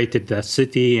liberated the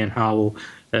city and how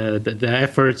the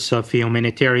efforts of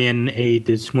humanitarian aid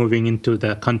is moving into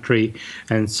the country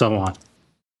and so on.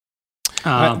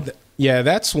 Yeah,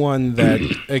 that's one that,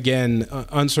 again,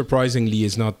 unsurprisingly,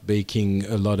 is not making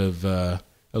a lot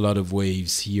of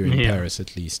waves here in Paris,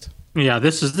 at least. Yeah,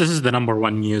 this is the number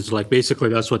one news. Like, basically,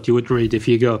 that's what you would read if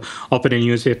you go open a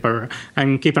newspaper.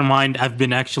 And keep in mind, I've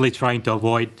been actually trying to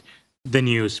avoid the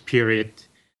news. Period.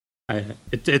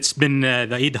 It's been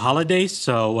the Eid holidays,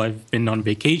 so I've been on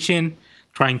vacation,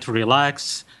 trying to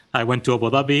relax. I went to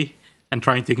Abu Dhabi and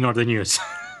trying to ignore the news.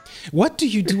 What do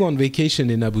you do on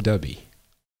vacation in Abu Dhabi?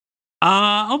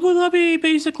 Abu Dhabi,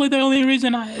 basically, the only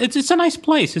reason it's a nice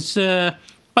place.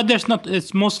 But there's not.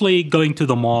 It's mostly going to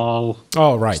the mall.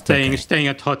 Oh, right. Staying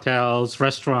at hotels,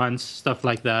 restaurants, stuff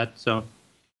like that. So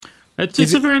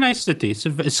it's a very nice city.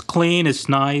 It's clean. It's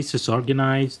nice. It's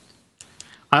organized.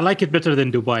 I like it better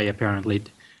than Dubai. Apparently,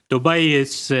 Dubai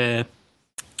is,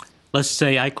 let's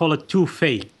say, I call it too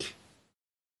fake.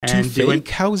 Too fake?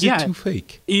 How is it too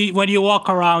fake? When you walk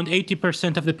around,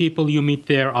 80% of the people you meet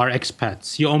there are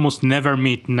expats. You almost never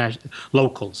meet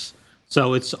locals.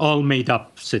 So it's all made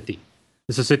up city.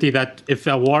 It's a city that if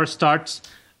a war starts,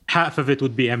 half of it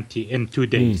would be empty in 2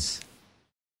 days.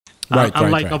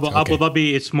 Unlike Abu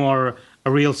Dhabi, it's more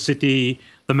a real city.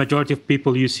 The majority of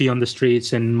people you see on the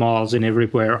streets and malls and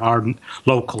everywhere are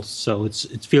locals. So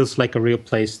it feels like a real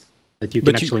place that you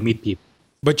can actually meet people.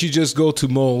 But you just go to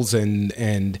malls and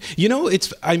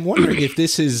I'm wondering if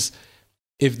this is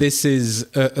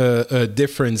a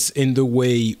difference in the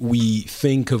way we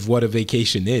think of what a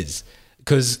vacation is.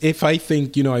 Because if I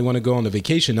think, I want to go on a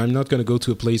vacation, I'm not going to go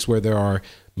to a place where there are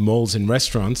malls and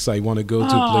restaurants. I want to go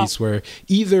to a place where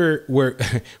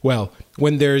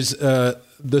when there's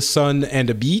the sun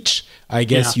and a beach, I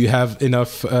guess you have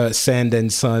enough sand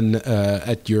and sun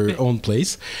at your own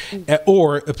place,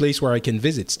 or a place where I can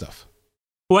visit stuff.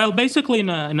 Well, basically in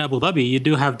Abu Dhabi, you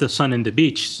do have the sun and the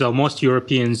beach. So most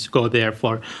Europeans go there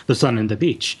for the sun and the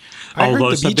beach. I heard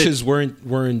the beaches weren't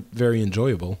very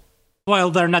enjoyable. Well,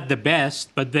 they're not the best,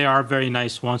 but they are very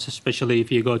nice ones, especially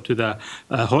if you go to the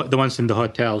ones in the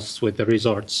hotels with the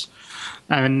resorts.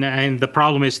 And the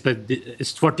problem is that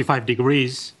it's 45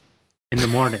 degrees in the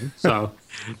morning. So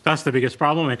that's the biggest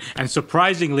problem. And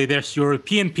surprisingly, there's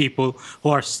European people who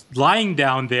are lying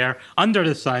down there under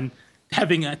the sun,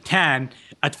 having a tan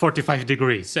at 45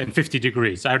 degrees and 50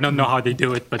 degrees. I don't know how they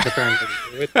do it, but apparently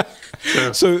they do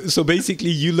it. So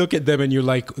basically, you look at them and you're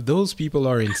like, those people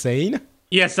are insane?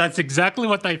 Yes, that's exactly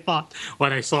what I thought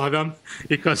when I saw them,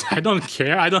 because I don't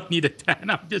care. I don't need a tan.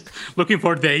 I'm just looking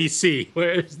for the AC.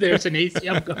 Where there's an AC,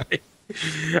 I'm going.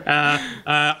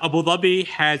 Abu Dhabi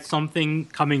has something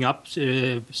coming up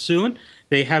soon.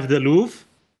 They have the Louvre.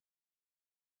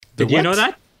 Did you know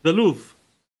that? The Louvre.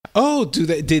 Oh,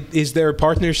 is there a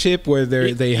partnership where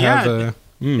they have a?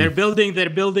 They're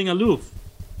building a Louvre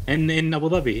in Abu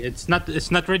Dhabi. It's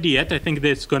not ready yet. I think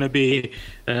it's going to be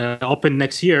open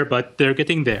next year, but they're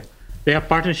getting there. They have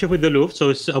partnership with the Louvre, so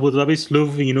it's Abu Dhabi's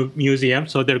Louvre Museum.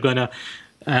 So they're going to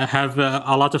have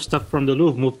a lot of stuff from the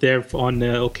Louvre moved there on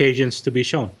occasions to be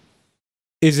shown.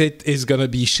 Is gonna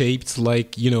be shaped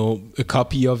like a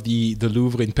copy of the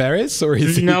Louvre in Paris, or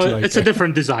is it's a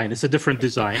different design. It's a different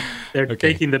design. They're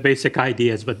taking the basic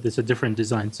ideas, but it's a different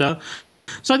design. So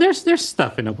there's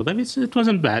stuff in Abu Dhabi. It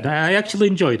wasn't bad. I actually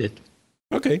enjoyed it.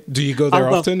 Okay. Do you go there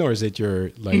often, or is it your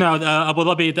like? No, Abu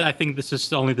Dhabi. I think this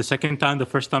is only the second time. The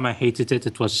first time I hated it.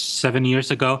 It was 7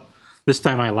 years ago. This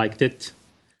time I liked it.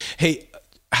 Hey,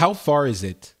 how far is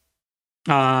it?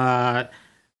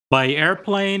 By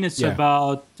airplane, it's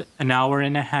about an hour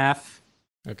and a half.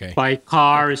 Okay. By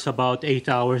car, it's about 8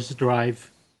 hours drive.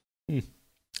 All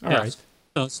right.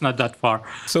 So it's not that far.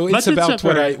 So But it's about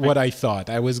very- what I thought.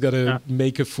 I was gonna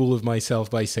make a fool of myself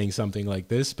by saying something like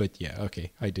this, but yeah,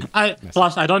 okay, I did.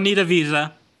 Plus, I don't need a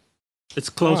visa. It's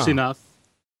close Ah. enough.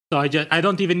 So I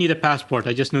don't even need a passport.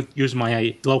 I just use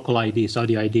my local ID,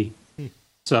 Saudi ID.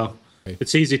 So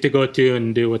it's easy to go to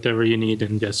and do whatever you need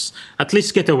and just at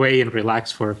least get away and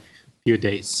relax for a few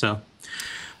days. So,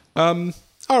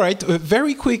 All right, a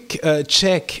very quick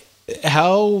check.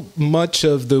 How much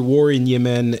of the war in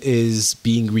Yemen is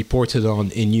being reported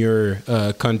on in your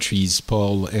countries,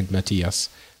 Paul and Matthias?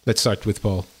 Let's start with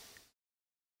Paul.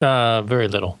 Very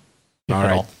little. All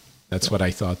right, that's what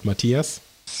I thought. Matthias?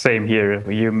 Same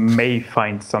here. You may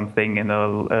find something in a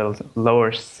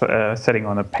lower setting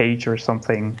on a page or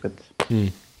something, but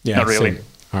Yeah, not really. same.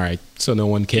 All right, so no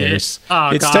one cares.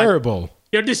 Oh, it's God. terrible.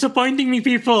 You're disappointing me,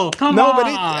 people. Come No, on.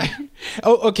 but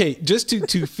oh, okay. Just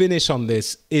to finish on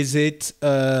this, is it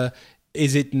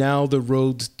now the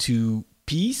road to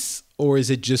peace, or is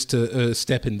it just a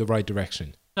step in the right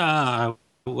direction?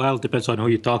 Well, depends on who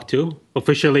you talk to.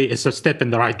 Officially, it's a step in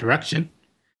the right direction.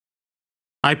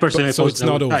 I personally So oppose it's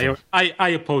not over. I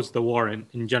oppose the war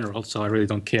in general, so I really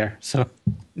don't care. So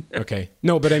Okay.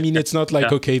 No, but I mean, it's not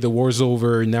like, okay, the war's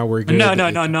over, now we're good.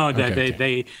 no.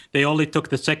 Okay. They only took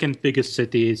the second biggest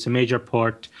city. It's a major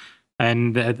port,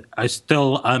 and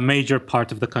still a major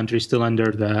part of the country still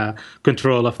under the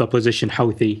control of the opposition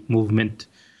Houthi movement.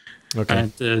 Okay.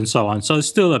 And so on. So it's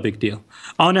still a big deal.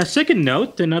 On a second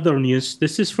note, another news.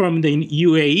 This is from the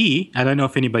UAE. I don't know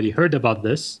if anybody heard about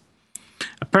this.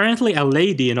 Apparently, a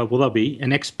lady in Abu Dhabi, an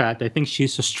expat, I think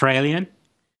she's Australian,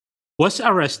 was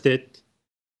arrested,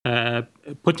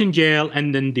 put in jail,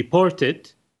 and then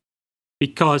deported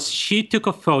because she took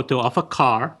a photo of a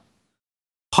car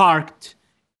parked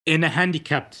in a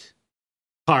handicapped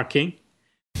parking,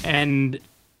 and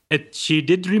she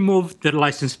did remove the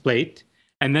license plate,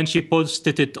 and then she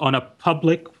posted it on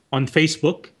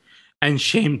Facebook and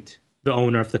shamed the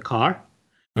owner of the car.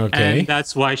 Okay. And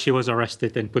that's why she was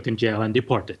arrested and put in jail and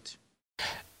deported.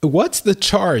 What's the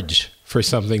charge for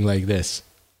something like this?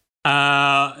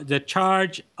 The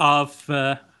charge of,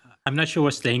 I'm not sure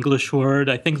what's the English word.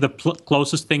 I think the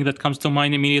closest thing that comes to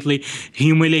mind immediately,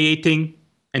 humiliating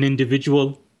an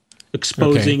individual,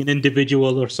 exposing an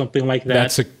individual or something like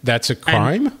that. That's a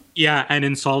crime? And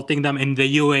insulting them. In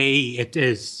the UAE, it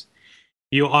is.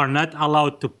 You are not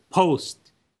allowed to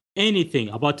post anything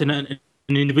about an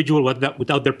individual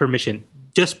without their permission.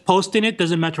 Just posting it,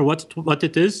 doesn't matter what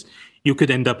it is, you could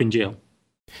end up in jail.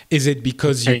 Is it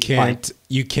because you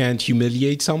can't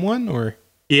humiliate someone, or?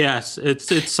 Yes,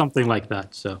 it's something like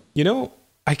that. So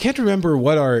I can't remember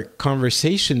what our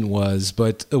conversation was,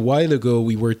 but a while ago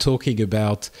we were talking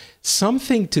about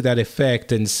something to that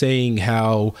effect and saying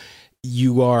how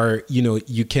you are,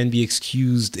 you can be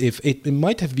excused if it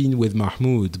might have been with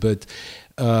Mahmoud, but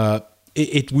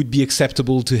it would be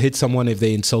acceptable to hit someone if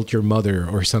they insult your mother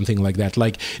or something like that.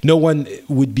 Like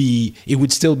it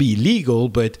would still be illegal,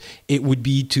 but it would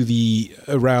be to the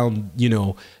around,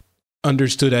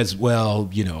 understood as well,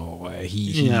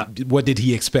 what did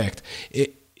he expect?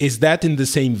 Is that in the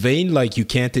same vein? Like you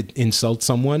can't insult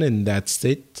someone and that's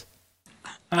it?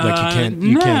 Like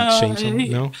you can't change someone?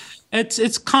 No?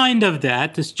 It's kind of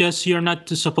that. It's just you're not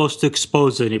supposed to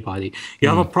expose anybody. You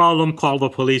have a problem, call the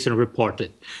police and report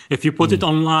it. If you put it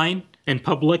online in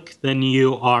public, then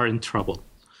you are in trouble.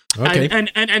 Okay.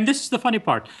 And this is the funny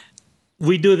part.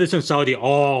 We do this in Saudi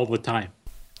all the time.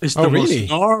 It's the most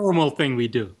normal thing we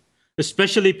do.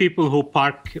 Especially people who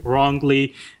park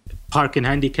wrongly, park in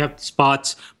handicapped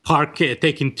spots,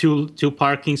 taking two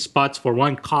parking spots for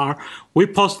one car. We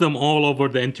post them all over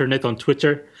the internet on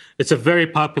Twitter. It's a very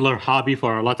popular hobby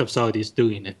for a lot of Saudis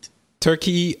doing it.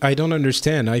 Turkey, I don't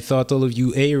understand. I thought all of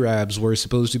you Arabs were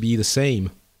supposed to be the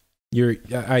same.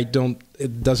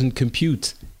 It doesn't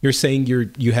compute. You're saying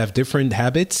you have different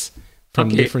habits from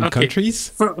different countries?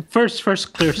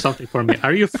 First, clear something for me.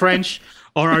 Are you French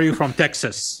or are you from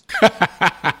Texas?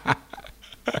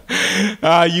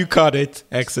 You caught it.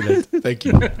 Excellent. Thank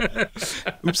you.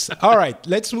 Oops. All right.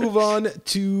 Let's move on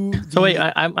to... So wait,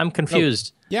 I'm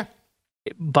confused. Oh, yeah.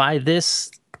 By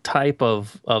this type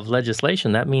of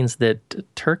legislation, that means that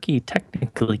Turkey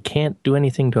technically can't do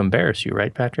anything to embarrass you,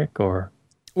 right, Patrick? Or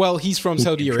well, he's from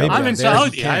Saudi Arabia. I'm in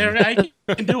Saudi. I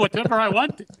can do whatever I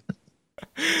want.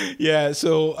 Yeah,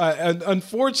 so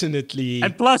unfortunately...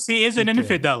 And plus, he is an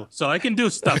infidel, so I can do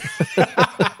stuff.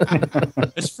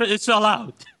 It's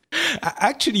allowed.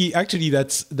 Actually,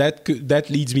 that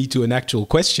leads me to an actual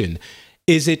question.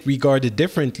 Is it regarded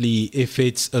differently if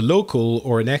it's a local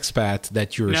or an expat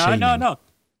that you're shaming?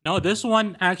 No, this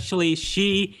one actually,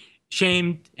 she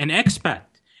shamed an expat.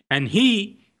 And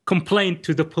he complained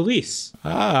to the police.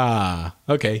 Ah,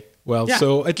 okay. Well, Yeah. so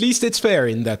at least it's fair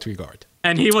in that regard.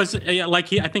 And he was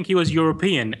I think he was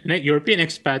European, a European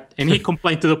expat, and he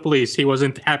complained to the police. He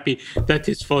wasn't happy that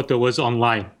his photo was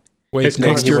online. Wait,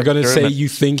 next you're going to say you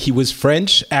think he was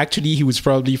French. Actually, he was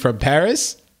probably from Paris?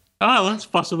 Oh, that's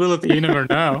a possibility. You never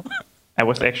know. I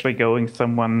was actually going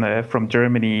someone from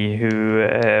Germany who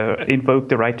invoked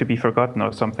the right to be forgotten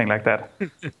or something like that.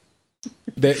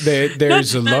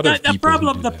 There's a lot of people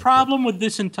who do The that. problem with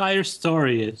this entire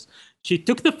story is she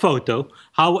took the photo.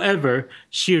 However,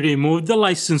 she removed the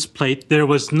license plate. There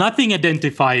was nothing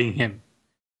identifying him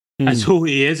as who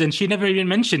he is, and she never even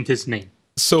mentioned his name.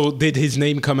 So did his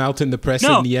name come out in the press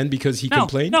in the end because he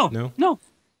complained? No.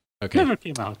 Okay. Never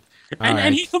came out.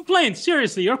 And he complained.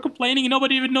 Seriously, you're complaining and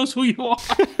nobody even knows who you are.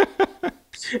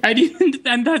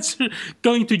 and that's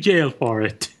going to jail for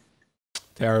it.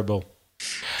 Terrible.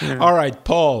 Yeah. All right,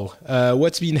 Paul,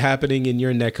 what's been happening in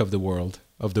your neck of the world,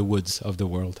 of the woods of the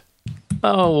world?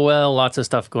 Oh, well, lots of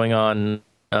stuff going on.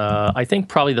 I think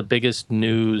probably the biggest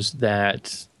news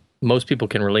that most people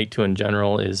can relate to in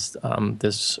general is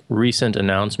this recent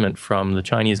announcement from the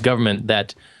Chinese government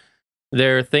that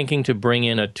they're thinking to bring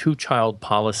in a two-child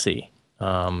policy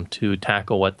to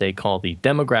tackle what they call the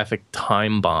demographic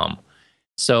time bomb.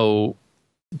 So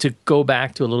to go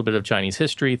back to a little bit of Chinese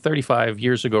history, 35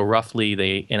 years ago, roughly,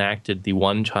 they enacted the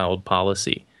one-child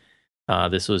policy.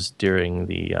 This was during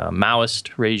the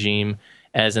Maoist regime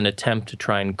as an attempt to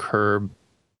try and curb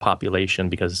population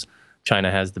because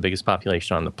China has the biggest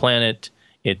population on the planet.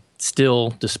 It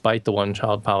still, despite the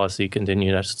one-child policy,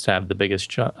 continues to have the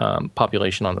biggest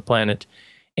population on the planet.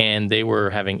 And they were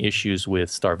having issues with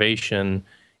starvation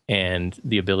and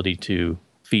the ability to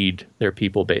feed their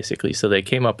people, basically. So they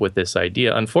came up with this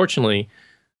idea. Unfortunately,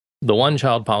 the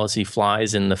one-child policy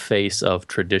flies in the face of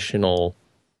traditional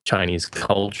Chinese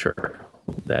culture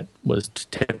that was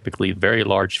typically very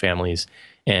large families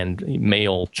and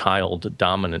male child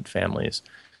dominant families.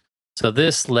 So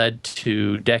this led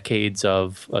to decades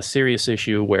of a serious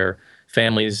issue where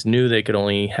families knew they could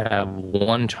only have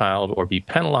one child or be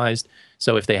penalized.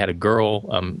 So if they had a girl,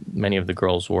 many of the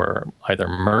girls were either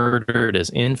murdered as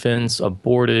infants,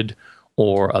 aborted,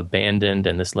 or abandoned,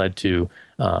 and this led to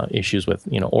issues with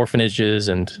orphanages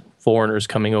and foreigners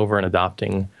coming over and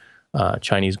adopting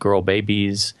Chinese girl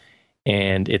babies.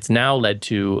 And it's now led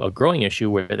to a growing issue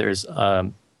where there's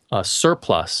a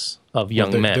surplus of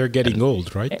young men. They're getting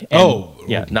old, right? Wow.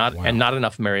 And not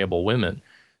enough marriable women.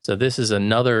 So this is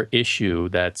another issue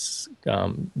that's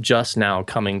just now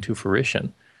coming to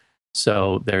fruition.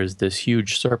 So there's this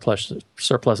huge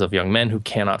surplus of young men who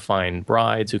cannot find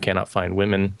brides, who cannot find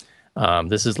women.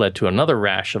 This has led to another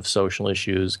rash of social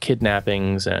issues,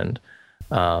 kidnappings, and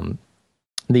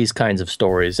these kinds of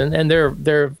stories. And there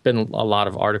have been a lot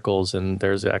of articles, and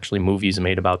there's actually movies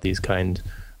made about these kind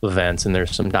of events, and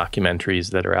there's some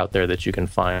documentaries that are out there that you can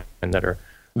find and that are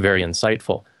very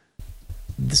insightful.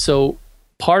 So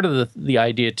part of the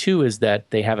idea, too, is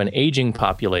that they have an aging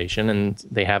population and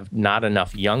they have not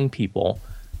enough young people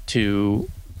to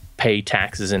pay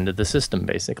taxes into the system,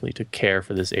 basically, to care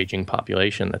for this aging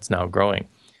population that's now growing.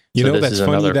 That's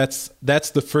funny. That's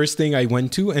the first thing I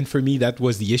went to, and for me, that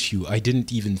was the issue. I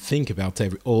didn't even think about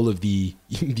all of the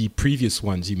previous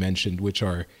ones you mentioned, which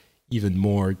are even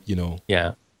more,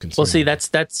 Yeah. Well, see, that's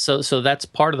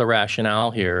part of the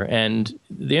rationale here. And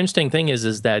the interesting thing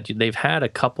is that they've had a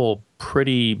couple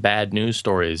pretty bad news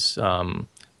stories.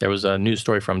 There was a news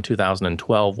story from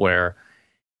 2012 where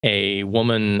a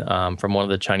woman from one of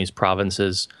the Chinese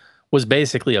provinces was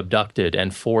basically abducted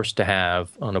and forced to have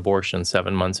an abortion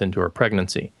 7 months into her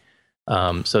pregnancy.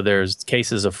 So there's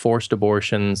cases of forced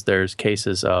abortions. There's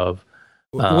cases of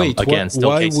why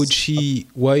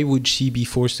would she be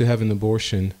forced to have an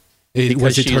abortion?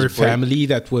 Was it her family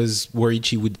that was worried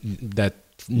she knew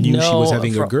she was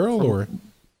having a girl, or?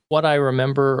 What I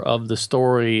remember of the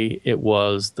story, it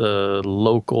was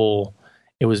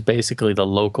basically the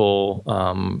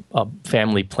local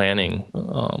family planning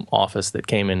office that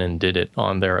came in and did it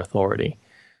on their authority.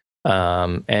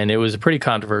 And it was a pretty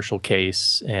controversial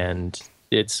case, and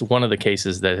it's one of the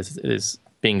cases that is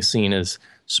being seen as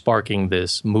sparking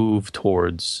this move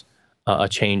towards a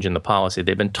change in the policy.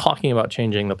 They've been talking about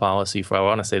changing the policy for, I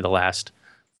want to say, the last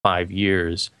 5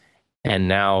 years. And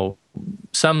now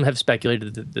some have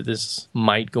speculated that this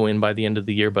might go in by the end of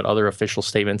the year, but other official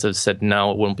statements have said,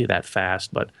 no, it won't be that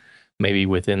fast, but maybe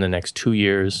within the next 2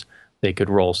 years, they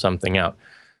could roll something out.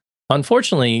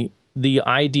 Unfortunately, the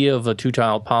idea of a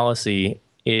two-child policy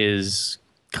is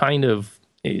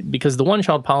because the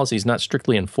one-child policy is not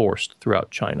strictly enforced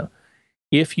throughout China.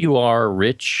 If you are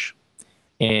rich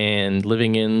and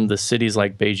living in the cities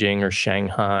like Beijing or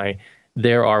Shanghai,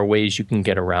 there are ways you can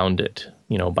get around it,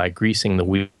 by greasing the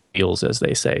wheels, as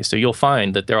they say. So you'll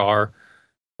find that there are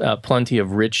plenty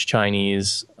of rich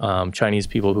Chinese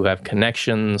people who have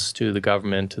connections to the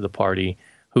government, to the party,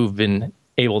 who've been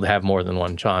able to have more than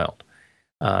one child.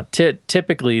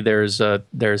 Typically, there's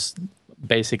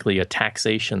basically a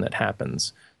taxation that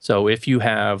happens. So if you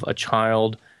have a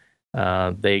child,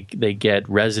 they get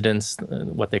residence,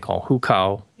 what they call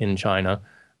hukao in China.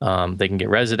 They can get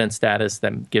resident status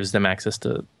that gives them access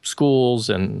to schools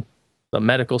and the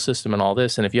medical system and all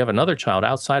this. And if you have another child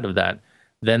outside of that,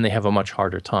 then they have a much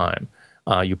harder time.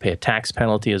 You pay a tax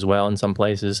penalty as well in some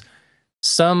places.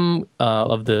 Some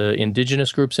of the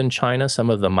indigenous groups in China,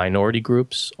 some of the minority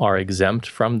groups are exempt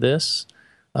from this.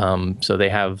 So they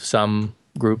have some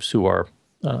groups who are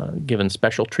given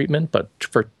special treatment, but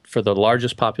for the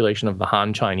largest population of the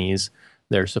Han Chinese,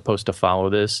 they're supposed to follow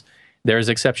this. There's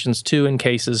exceptions too in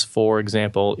cases, for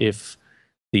example, if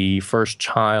the first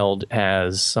child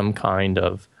has some kind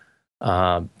of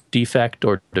defect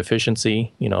or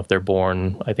deficiency, if they're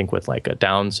born, I think, with like a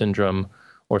Down syndrome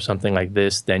or something like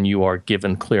this, then you are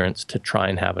given clearance to try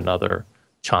and have another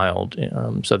child.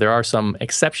 So there are some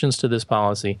exceptions to this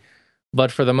policy,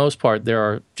 but for the most part, there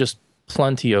are just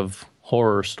plenty of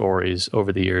horror stories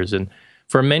over the years. And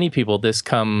for many people, this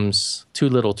comes too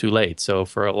little too late. So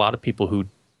for a lot of people who,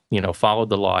 followed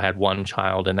the law, had one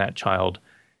child, and that child,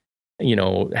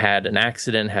 had an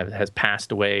accident, has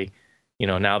passed away,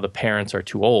 now the parents are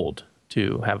too old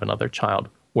to have another child.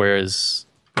 Whereas,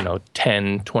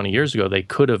 10, 20 years ago, they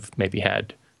could have maybe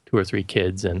had 2 or 3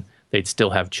 kids and they'd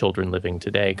still have children living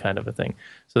today, kind of a thing.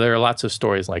 So there are lots of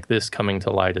stories like this coming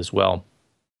to light as well.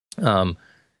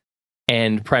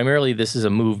 And primarily this is a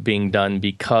move being done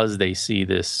because they see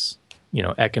this,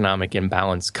 economic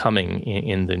imbalance coming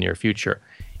in the near future.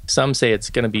 Some say it's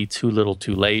going to be too little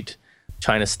too late.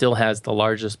 China still has the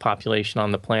largest population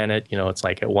on the planet. It's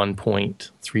like at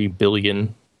 1.3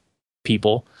 billion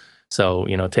people. So,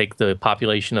 take the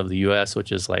population of the US,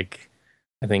 which is like,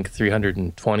 I think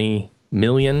 320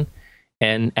 million,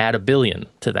 and add 1 billion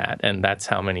to that. And that's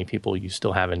how many people you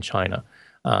still have in China.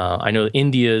 I know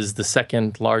India is the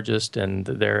second largest, and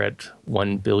they're at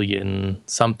 1 billion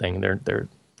something. They're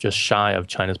just shy of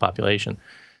China's population.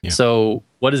 Yeah. So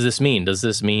what does this mean? Does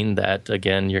this mean that,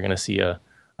 again, you're going to see a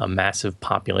massive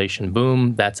population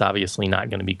boom? That's obviously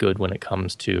not going to be good when it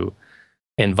comes to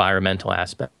environmental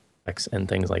aspects and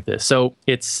things like this. So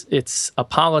it's a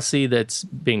policy that's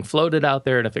being floated out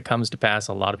there, and if it comes to pass,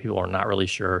 a lot of people are not really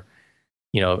sure,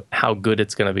 how good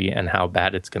it's going to be and how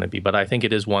bad it's going to be. But I think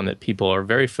it is one that people are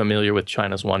very familiar with,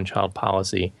 China's one-child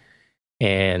policy,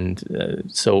 and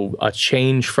so a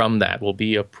change from that will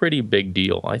be a pretty big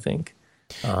deal, I think,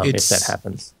 if that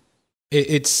happens.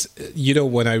 It's,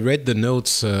 when I read the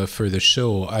notes for the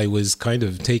show, I was kind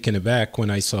of taken aback when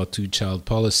I saw two-child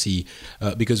policy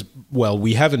because, well,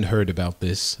 we haven't heard about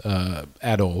this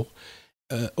at all.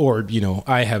 Or,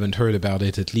 I haven't heard about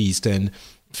it at least. And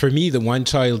for me, the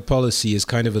one-child policy is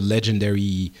kind of a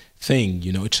legendary thing.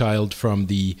 A child from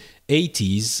the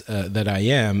 80s that I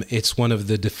am, it's one of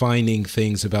the defining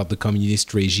things about the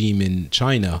communist regime in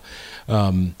China.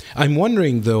 I'm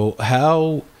wondering, though,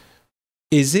 how...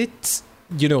 Is it,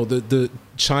 the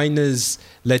China's,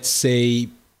 let's say,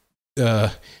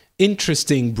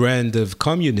 interesting brand of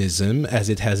communism as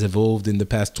it has evolved in the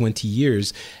past 20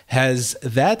 years, has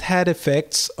that had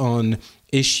effects on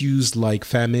issues like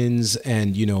famines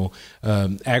and,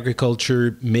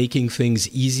 agriculture, making things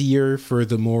easier for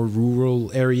the more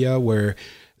rural area where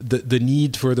the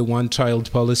need for the one-child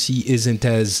policy isn't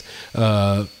as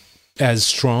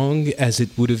strong as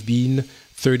it would have been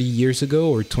 30 years ago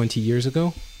or 20 years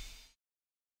ago?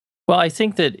 Well, I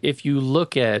think that if you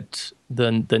look at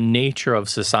the nature of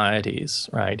societies,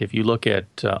 right, if you look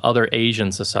at other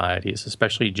Asian societies,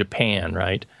 especially Japan,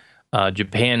 right,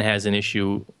 Japan has a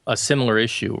similar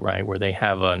issue, right, where they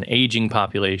have an aging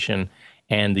population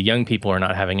and the young people are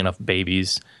not having enough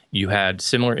babies. You had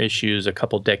similar issues a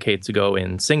couple decades ago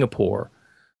in Singapore.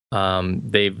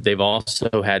 They've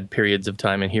also had periods of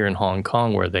time here in Hong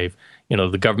Kong where the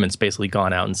government's basically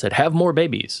gone out and said, have more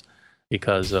babies,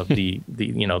 because of the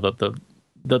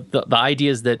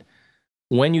idea is that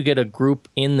when you get a group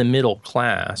in the middle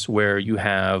class where you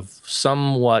have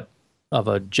somewhat of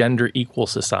a gender equal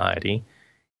society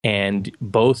and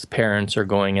both parents are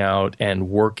going out and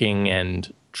working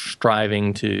and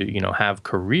striving to, have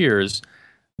careers,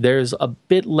 there's a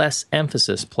bit less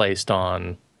emphasis placed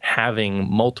on having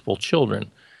multiple children.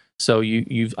 So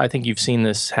I think you've seen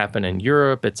this happen in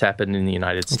Europe. It's happened in the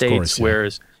United States, course, yeah.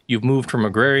 Whereas you've moved from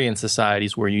agrarian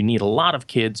societies where you need a lot of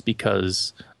kids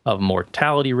because of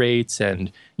mortality rates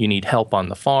and you need help on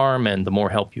the farm, and the more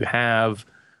help you have,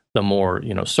 the more,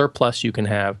 surplus you can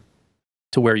have,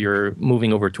 to where you're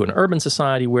moving over to an urban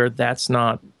society where that's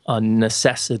not a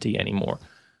necessity anymore.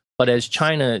 But as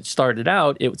China started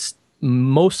out, it's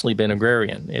mostly been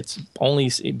agrarian. It's only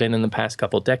been in the past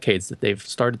couple of decades that they've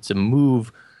started to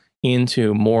move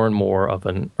into more and more of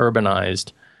an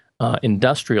urbanized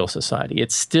industrial society.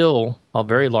 It's still a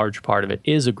very large part of it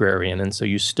is agrarian, and so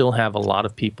you still have a lot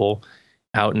of people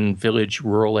out in village,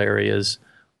 rural areas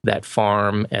that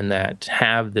farm and that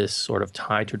have this sort of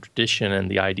tie to tradition and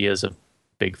the ideas of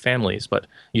big families. But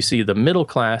you see the middle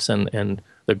class and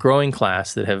the growing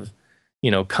class that have,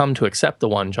 come to accept the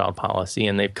one-child policy,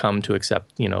 and they've come to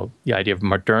accept, the idea of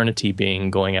modernity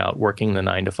being going out, working the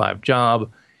 9-to-5 job,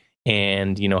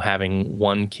 and, having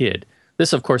one kid.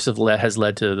 This, of course, has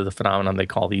led to the phenomenon they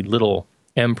call the little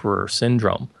emperor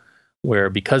syndrome,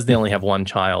 where because they only have one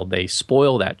child, they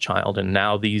spoil that child. And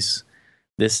now this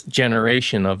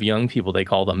generation of young people, they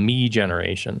call the me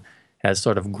generation, has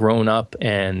sort of grown up,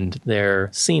 and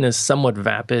they're seen as somewhat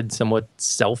vapid, somewhat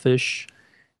selfish,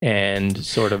 and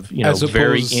sort of,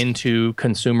 very into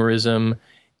consumerism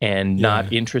and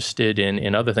not interested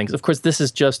in other things. Of course, this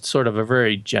is just sort of a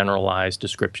very generalized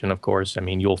description, of course. I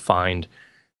mean, you'll find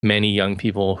many young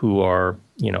people who are,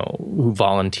 who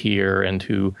volunteer and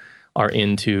who are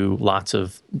into lots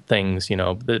of things,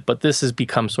 but this has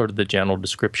become sort of the general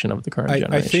description of the current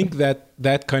generation. I think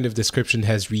that kind of description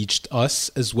has reached us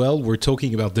as well. We're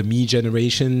talking about the me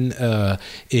generation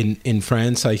in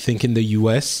France, I think in the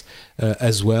US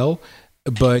as well.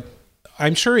 But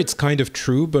I'm sure it's kind of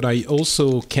true, but I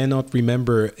also cannot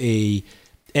remember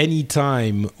any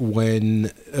time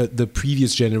when the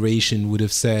previous generation would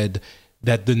have said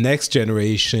that the next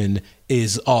generation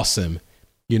is awesome.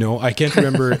 I can't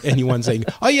remember anyone saying,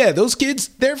 oh yeah, those kids,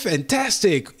 they're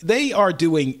fantastic. They are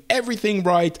doing everything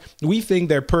right. We think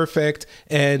they're perfect,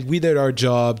 and we did our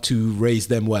job to raise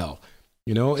them well.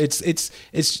 It's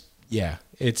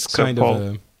kind Paul,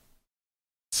 of a...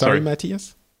 Sorry,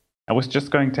 Matthias? I was just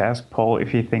going to ask Paul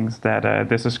if he thinks that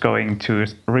this is going to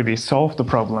really solve the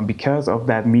problem because of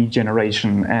that me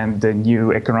generation and the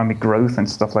new economic growth and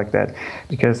stuff like that.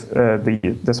 Because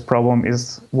this problem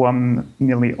is one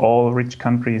nearly all rich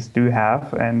countries do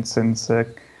have, and since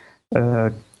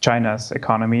China's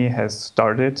economy has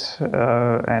started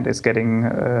and is getting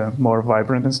more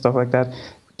vibrant and stuff like that,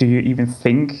 do you even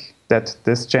think that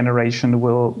this generation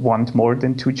will want more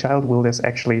than two child? Will this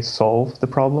actually solve the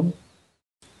problem?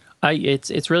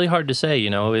 It's really hard to say,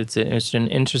 it's an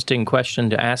interesting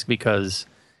question to ask, because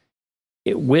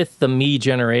with the me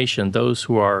generation, those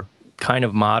who are kind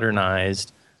of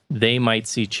modernized, they might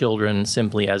see children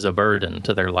simply as a burden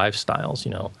to their lifestyles.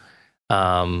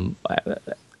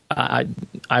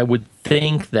 I would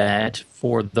think that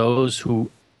for those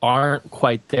who aren't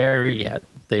quite there yet,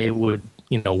 they would,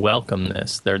 welcome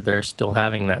this. They're still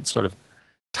having that sort of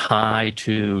tie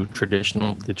to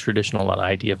the traditional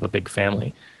idea of a big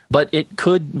family. But it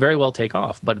could very well take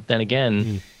off. But then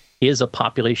again, is a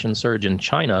population surge in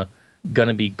China going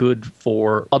to be good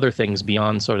for other things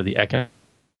beyond sort of the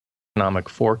economic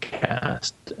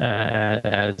forecast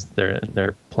as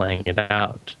they're playing it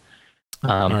out?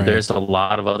 Right. There's a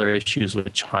lot of other issues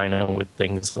with China, with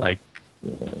things like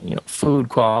food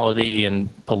quality and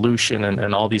pollution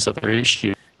and all these other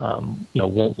issues.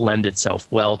 Won't lend itself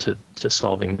well to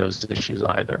solving those issues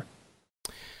either.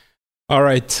 All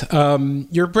right.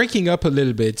 You're breaking up a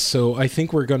little bit, so I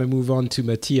think we're going to move on to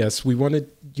Matthias. You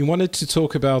wanted to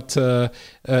talk about a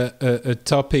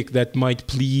topic that might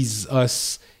please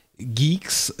us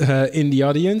geeks in the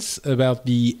audience, about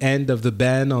the end of the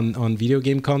ban on video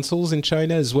game consoles in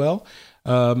China as well.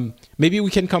 Maybe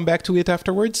we can come back to it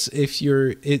afterwards.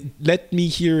 Let me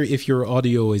hear if your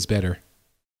audio is better.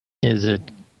 Is it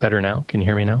better now? Can you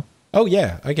hear me now? Oh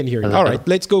yeah, I can hear you. All right,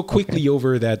 let's go quickly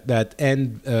over that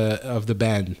end of the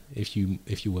ban, if you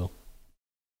will,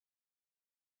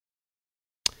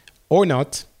 or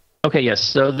not. Okay, yes.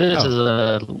 So this is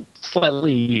a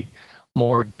slightly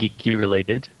more geeky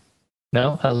related.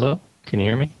 No, hello, can you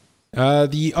hear me?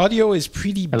 The audio is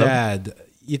pretty bad.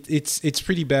 It's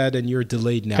pretty bad, and you're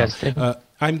delayed now.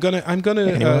 I'm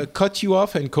gonna cut you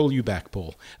off and call you back,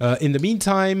 Paul. In the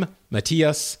meantime,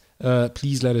 Matthias,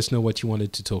 please let us know what you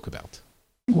wanted to talk about.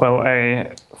 Well,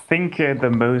 I think the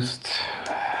most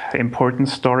important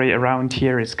story around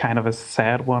here is kind of a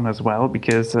sad one as well,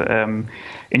 because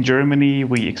in Germany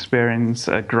we experience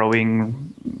a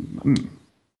growing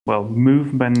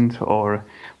movement, or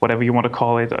whatever you want to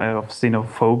call it, of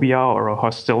xenophobia or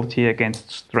hostility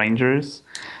against strangers.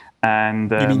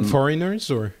 And You mean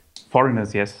foreigners or?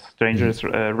 foreigners, yes, strangers,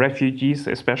 refugees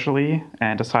especially,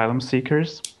 and asylum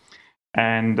seekers.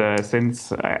 And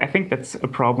since I think that's a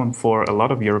problem for a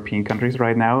lot of European countries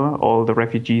right now, all the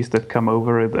refugees that come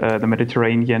over the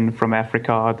Mediterranean from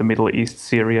Africa, the Middle East,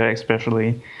 Syria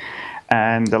especially,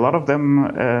 and a lot of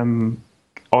them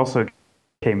also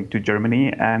came to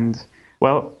Germany. And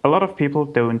well, a lot of people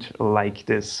don't like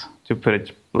this, to put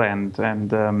it blunt.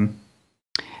 And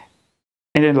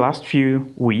in the last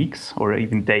few weeks or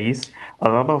even days, a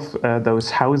lot of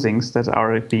those housings that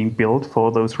are being built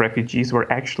for those refugees were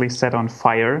actually set on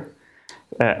fire.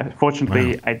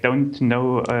 Fortunately, wow. I don't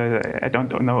know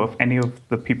of any of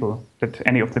the people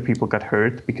got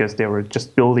hurt, because they were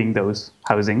just building those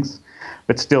housings.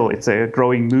 But still, it's a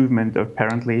growing movement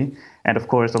apparently, and of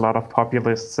course, a lot of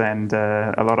populists and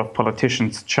a lot of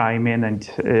politicians chime in and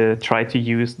try to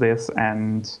use this,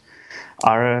 and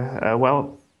are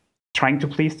trying to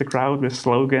please the crowd with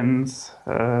slogans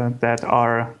that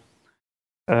are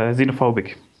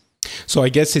xenophobic. So I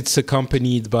guess it's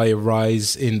accompanied by a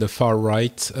rise in the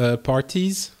far-right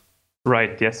parties?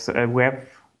 Right, yes. We have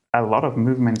a lot of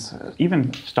movements,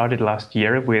 even started last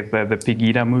year with the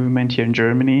Pegida movement here in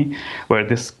Germany, where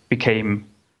this became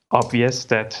obvious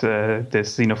that the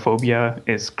xenophobia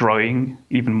is growing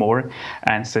even more.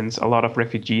 And since a lot of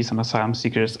refugees and asylum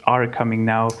seekers are coming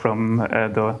now from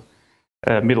the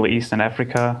Middle East and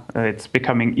Africa, it's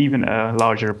becoming even a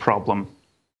larger problem.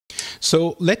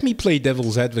 So let me play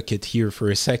devil's advocate here for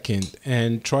a second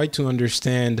and try to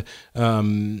understand.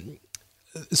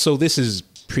 So this is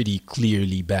pretty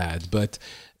clearly bad, but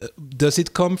does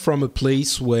it come from a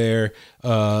place where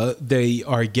they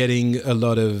are getting a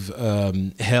lot of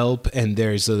help and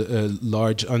there's a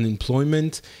large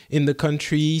unemployment in the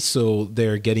country, so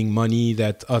they're getting money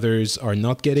that others are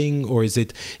not getting? Or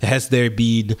has there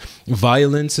been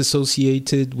violence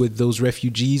associated with those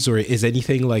refugees, or is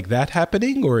anything like that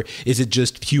happening? Or is it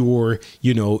just pure,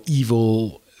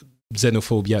 evil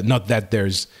xenophobia? Not that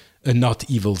there's a not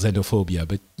evil xenophobia,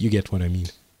 but you get what I mean.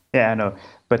 Yeah, I know.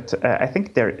 But I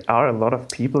think there are a lot of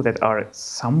people that are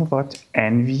somewhat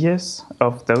envious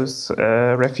of those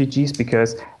refugees,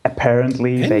 because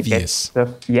apparently they get stuff.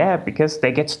 Yeah, because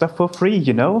they get stuff for free,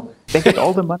 They get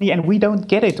all the money and we don't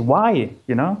get it. Why,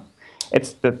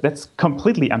 That's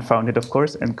completely unfounded, of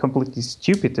course, and completely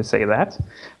stupid to say that.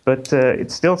 But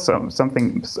it's still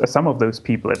something some of those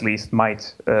people at least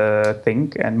might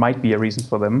think, and might be a reason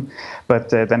for them. But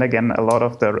then again, a lot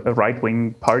of the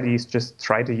right-wing parties just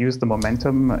try to use the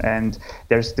momentum, and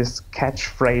there's this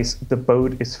catchphrase, the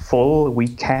boat is full, we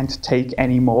can't take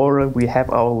any more, we have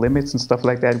our limits and stuff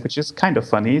like that, which is kind of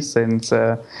funny, since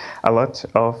a lot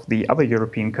of the other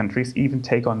European countries even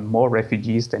take on more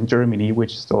refugees than Germany,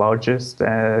 which is the largest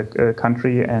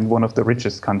country and one of the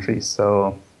richest countries.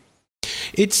 So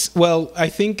I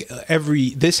think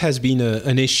this has been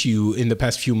an issue in the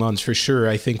past few months for sure.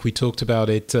 I think we talked about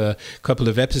it a couple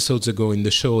of episodes ago in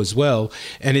the show as well,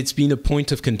 and it's been a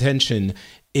point of contention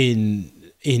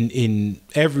in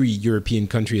every European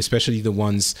country, especially the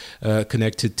ones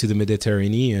connected to the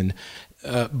Mediterranean.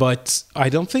 But I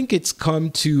don't think it's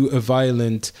come to a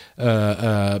violent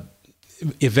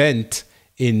event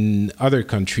in other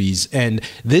countries. And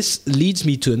this leads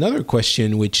me to another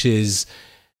question, which is,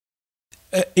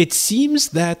 it seems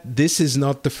that this is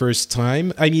not the first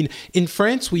time. I mean, in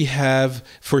France, we have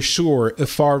for sure a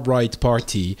far-right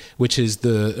party, which is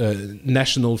the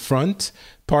National Front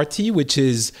Party, which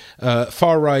is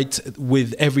far-right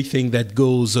with everything that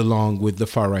goes along with the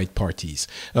far-right parties.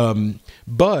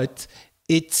 But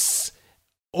it's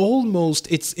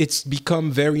become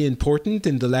very important.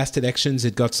 In the last elections,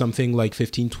 it got something like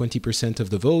 15-20% of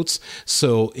the votes.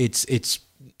 So it's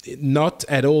not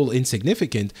at all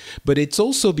insignificant, but it's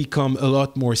also become a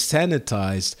lot more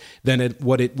sanitized than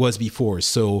what it was before.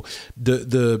 So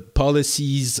the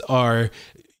policies are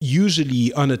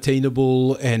usually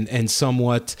unattainable and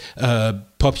somewhat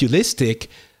populistic,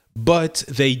 but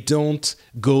they don't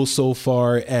go so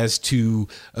far as to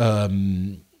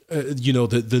the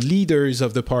leaders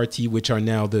of the party, which are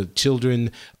now the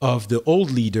children of the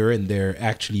old leader, and they're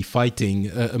actually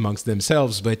fighting amongst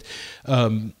themselves, but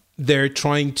they're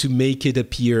trying to make it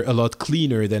appear a lot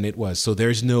cleaner than it was. So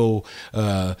there's no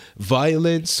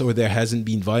violence, or there hasn't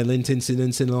been violent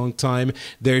incidents in a long time.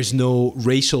 There's no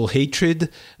racial hatred.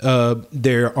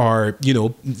 There are,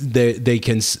 they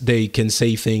can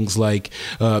say things like,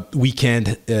 we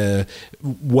can't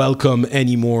welcome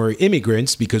any more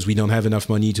immigrants because we don't have enough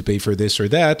money to pay for this or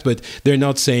that. But they're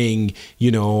not saying,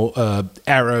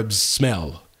 Arabs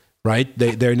smell. Right?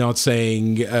 They're not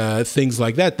saying things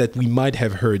like that we might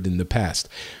have heard in the past.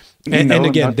 And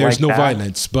again, not there's like no that.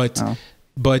 violence, but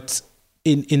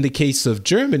in the case of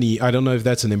Germany, I don't know if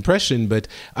that's an impression, but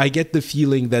I get the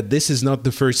feeling that this is not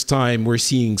the first time we're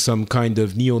seeing some kind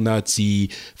of neo-Nazi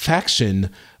faction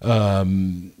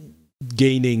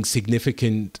gaining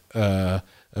significant,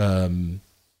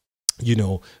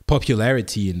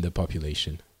 popularity in the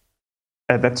population.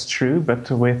 That's true, but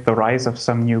with the rise of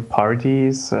some new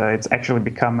parties, it's actually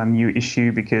become a new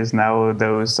issue because now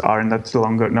those are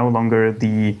no longer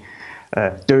the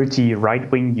dirty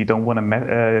right wing you don't want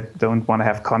to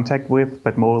have contact with,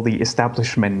 but more the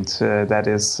establishment that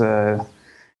is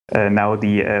now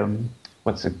the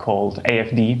what's it called?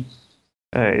 AfD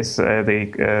is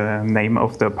the name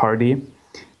of the party,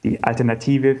 the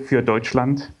Alternative für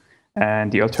Deutschland,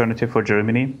 and the Alternative for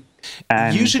Germany.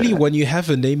 And usually when you have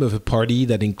a name of a party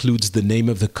that includes the name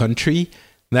of the country,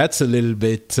 that's a little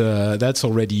bit, that's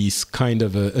already kind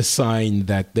of a sign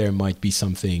that there might be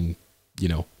something,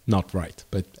 not right.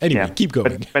 But anyway, keep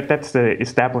going. But that's the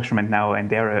establishment now, and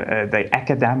they're the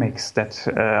academics that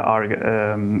are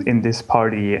in this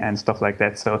party and stuff like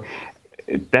that. So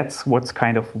that's what's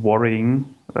kind of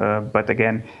worrying. But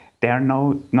again, they're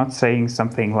not saying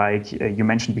something like you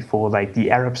mentioned before, like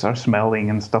the Arabs are smelling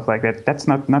and stuff like that. That's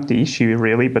not the issue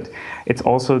really, but it's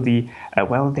also the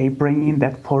they bring in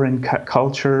that foreign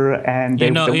culture and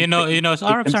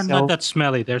Arabs are not that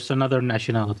smelly. There's another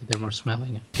nationality they're more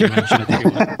smelling. You mention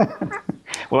it.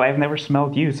 Well, I've never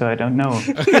smelled you, so I don't know.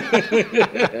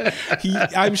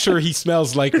 I'm sure he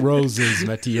smells like roses,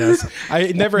 Matthias.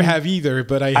 I never have either,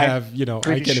 but I have, I'm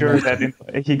pretty sure that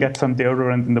he got some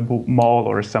deodorant in the mall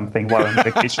or something while on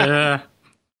vacation.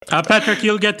 Patrick,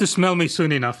 you'll get to smell me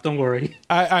soon enough. Don't worry.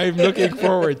 I'm looking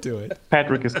forward to it.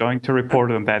 Patrick is going to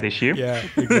report on that issue. Yeah,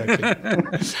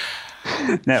 exactly.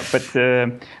 No,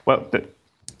 but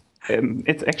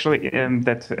it's actually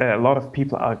that a lot of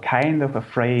people are kind of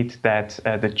afraid that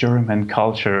the German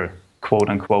culture, quote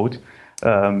unquote,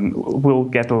 will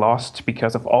get lost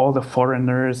because of all the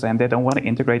foreigners and they don't want to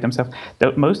integrate themselves.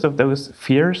 Most of those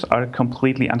fears are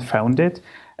completely unfounded.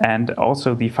 And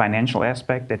also the financial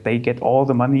aspect that they get all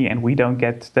the money and we don't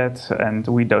get that, and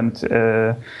we don't.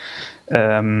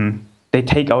 They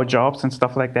take our jobs and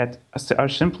stuff like that are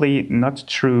simply not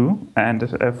true. And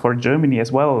for Germany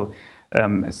as well,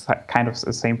 it's kind of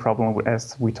the same problem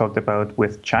as we talked about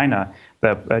with China.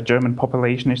 The German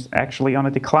population is actually on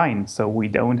a decline, so we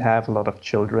don't have a lot of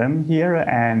children here,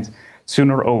 and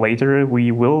sooner or later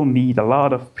we will need a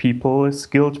lot of people,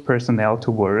 skilled personnel to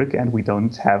work, and we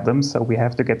don't have them, so we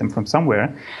have to get them from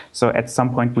somewhere. So at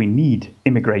some point we need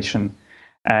immigration.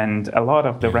 And a lot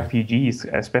of the refugees,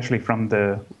 especially from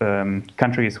the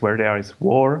countries where there is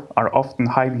war, are often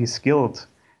highly skilled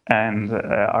and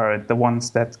are the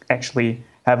ones that actually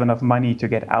have enough money to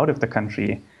get out of the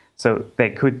country. So they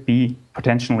could be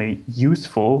potentially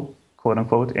useful, quote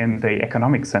unquote, in the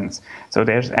economic sense. So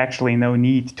there's actually no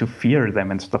need to fear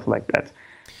them and stuff like that.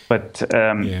 But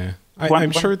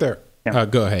I'm sure there. Yeah.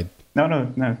 Go ahead. No,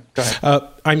 go ahead.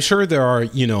 I'm sure there are,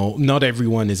 not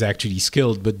everyone is actually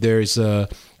skilled, but there's an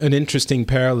interesting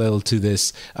parallel to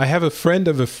this. I have a friend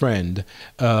of a friend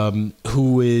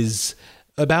who is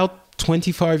about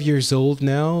 25 years old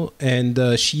now, and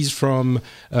she's from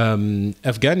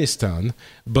Afghanistan,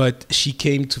 but she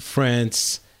came to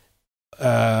France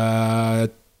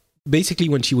basically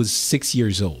when she was 6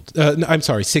 years old.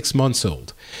 6 months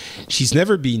old. She's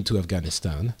never been to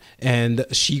Afghanistan, and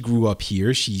she grew up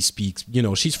here. She speaks,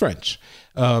 she's French.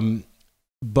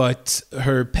 But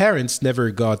her parents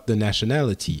never got the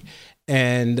nationality.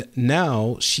 And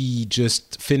now she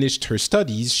just finished her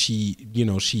studies. She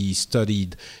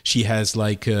studied, she has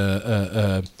like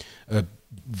a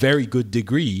very good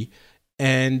degree,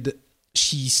 and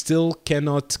she still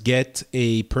cannot get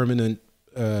a permanent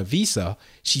visa.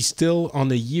 She's still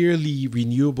on a yearly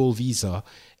renewable visa,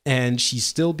 and she's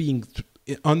still being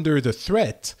under the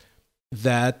threat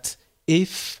that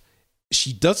if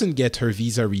she doesn't get her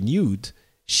visa renewed,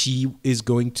 she is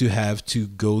going to have to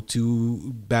go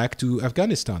back to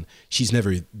Afghanistan. She's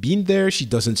never been there. She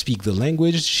doesn't speak the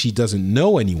language. She doesn't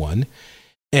know anyone.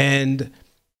 And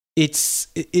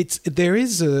there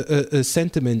is a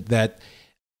sentiment that,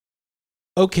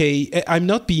 okay, I'm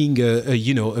not being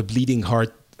a bleeding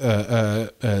heart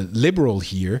liberal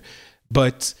here,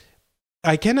 but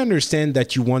I can understand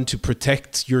that you want to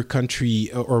protect your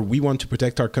country, or we want to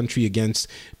protect our country against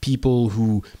people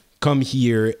who come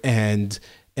here and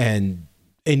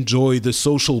enjoy the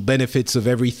social benefits of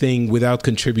everything without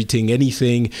contributing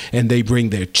anything, and they bring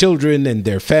their children and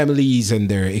their families and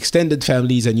their extended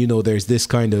families, and there's this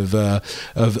kind of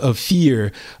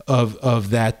fear of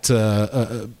that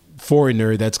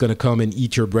foreigner that's going to come and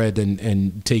eat your bread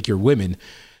and take your women.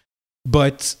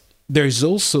 But there's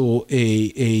also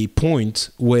a point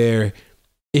where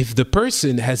if the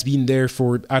person has been there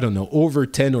for, I don't know, over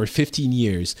 10 or 15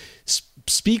 years,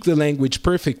 speak the language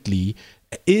perfectly,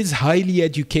 is highly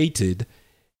educated,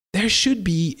 there should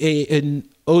be an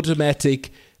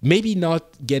automatic, maybe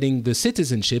not getting the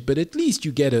citizenship, but at least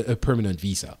you get a permanent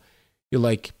visa. You're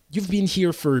like, you've been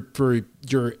here for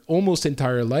your almost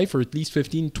entire life, or at least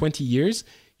 15, 20 years.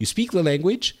 You speak the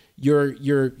language. You're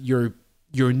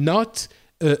not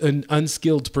an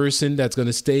unskilled person that's going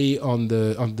to stay on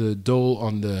the dole,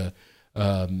 on the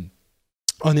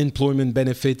unemployment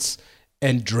benefits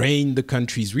and drain the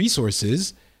country's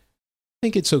resources. I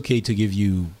think it's okay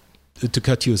to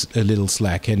cut you a little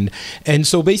slack. And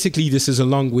so basically this is a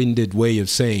long-winded way of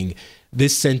saying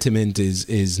this sentiment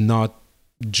is not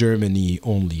Germany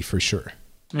only, for sure.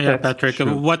 Yeah, Patrick,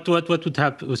 what would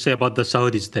have to say about the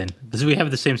Saudis then? Because we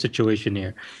have the same situation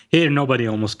here. Here, nobody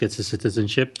almost gets a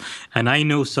citizenship. And I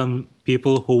know some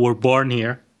people who were born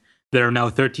here. They're now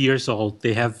 30 years old.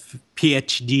 They have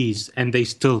PhDs, and they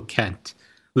still can't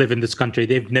live in this country.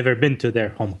 They've never been to their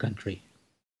home country.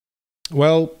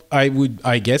 Well,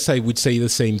 I guess I would say the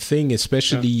same thing,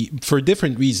 especially for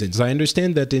different reasons. I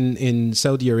understand that in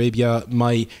Saudi Arabia,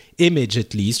 my image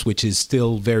at least, which is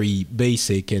still very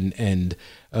basic and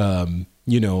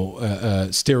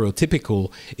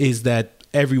stereotypical, is that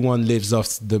everyone lives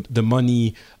off the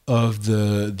money of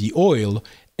the oil,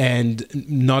 and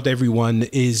not everyone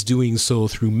is doing so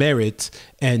through merit,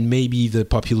 and maybe the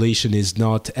population is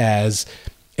not as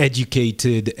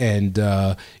educated, and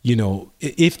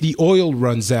if the oil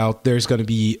runs out, there's going to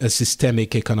be a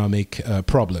systemic economic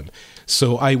problem.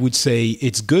 So I would say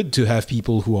it's good to have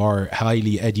people who are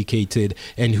highly educated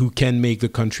and who can make the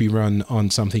country run on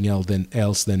something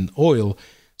else than oil.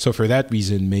 So for that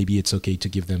reason, maybe it's okay to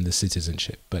give them the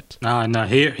citizenship. But no,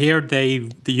 here they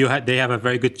have a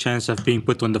very good chance of being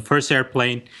put on the first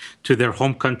airplane to their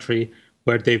home country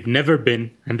where they've never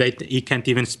been, and you can't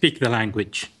even speak the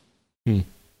language.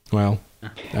 Well,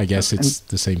 I guess it's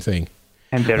the same thing.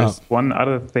 And there's one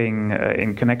other thing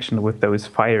in connection with those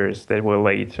fires that were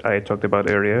late, I talked about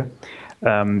earlier.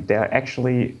 There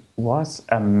actually was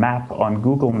a map on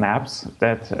Google Maps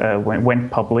that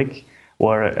went public,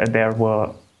 where there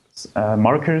were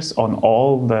markers on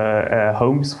all the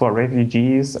homes for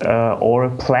refugees or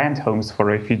planned homes for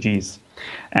refugees.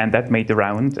 And that made the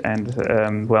round. And,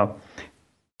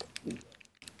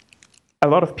 a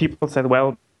lot of people said,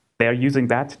 well, they're using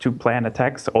that to plan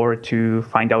attacks or to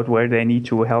find out where they need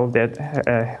to hold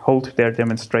their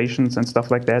demonstrations and stuff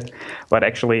like that. But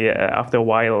actually, after a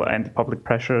while and public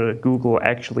pressure, Google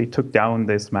actually took down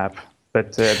this map.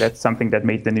 But that's something that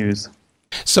made the news.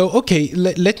 So, okay,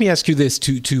 let me ask you this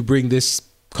to bring this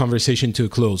conversation to a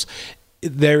close.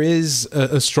 There is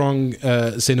a strong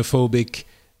xenophobic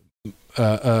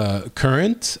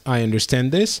current. I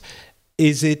understand this.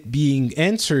 Is it being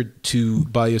answered to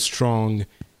by a strong...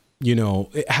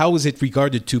 how is it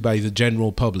regarded to by the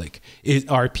general public?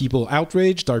 Are people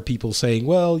outraged? Are people saying,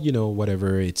 well,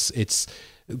 whatever, it's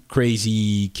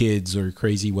crazy kids or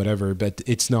crazy whatever, but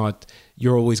it's not,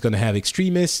 you're always going to have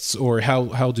extremists? Or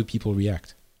how do people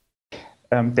react?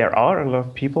 There are a lot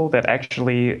of people that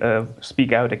actually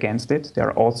speak out against it. There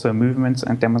are also movements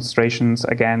and demonstrations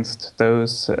against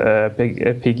those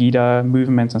Pegida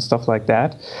movements and stuff like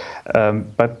that.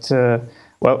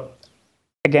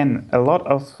 Again, a lot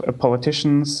of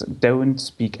politicians don't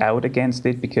speak out against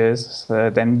it because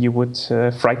then you would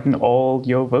frighten all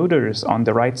your voters on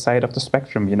the right side of the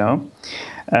spectrum,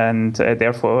 and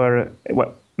therefore,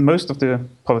 most of the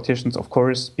politicians, of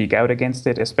course, speak out against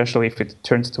it, especially if it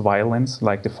turns to violence,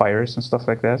 like the fires and stuff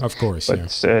like that. Of course,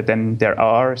 but then there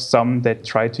are some that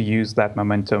try to use that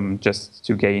momentum just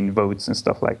to gain votes and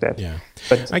stuff like that. Yeah,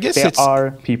 but I guess there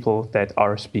are people that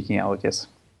are speaking out. Yes.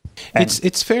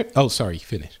 It's fair. Oh, sorry,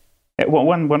 finish.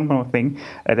 One more thing.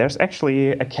 There's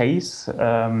actually a case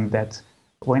that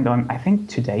went on, I think,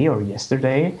 today or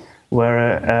yesterday,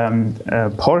 where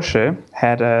Porsche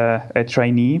had a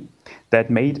trainee that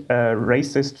made a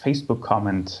racist Facebook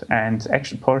comment, and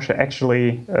Porsche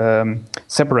actually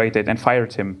separated and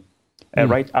fired him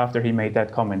right after he made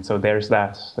that comment. So there's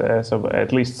that. So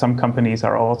at least some companies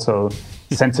are also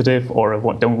sensitive or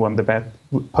don't want the bad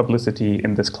publicity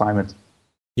in this climate.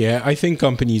 Yeah, I think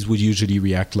companies would usually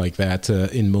react like that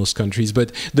in most countries.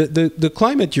 But the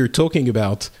climate you're talking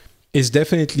about is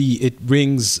definitely, it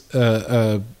rings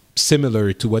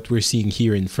similar to what we're seeing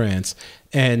here in France.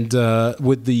 And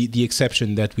with the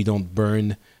exception that we don't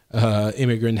burn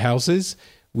immigrant houses,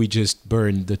 we just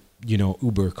burn the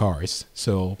Uber cars.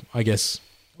 So I guess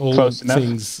all Close enough.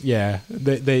 things, yeah,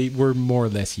 they were more or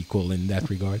less equal in that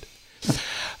regard.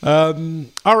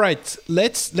 All right,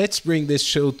 let's bring this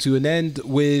show to an end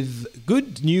with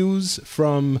good news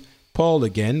from Paul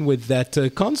again with that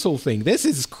console thing. This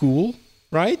is cool,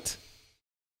 right?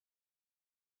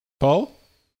 Paul,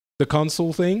 the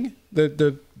console thing,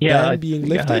 the ban being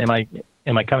lifted.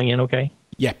 Am I coming in okay?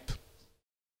 Yep.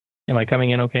 Am I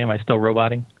coming in okay? Am I still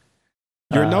roboting?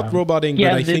 You're not roboting,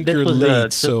 but I think you're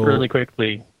late. So really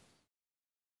quickly.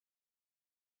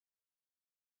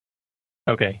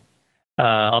 Okay.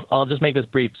 I'll just make this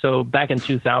brief. So back in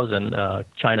 2000,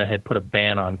 China had put a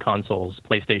ban on consoles,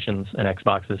 PlayStations, and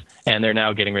Xboxes, and they're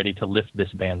now getting ready to lift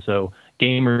this ban. So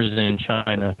gamers in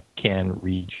China can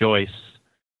rejoice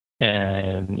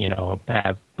and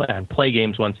play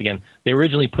games once again. They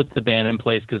originally put the ban in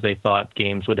place because they thought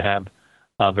games would have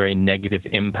a very negative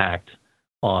impact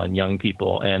on young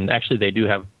people, and actually they do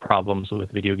have problems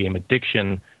with video game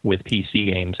addiction with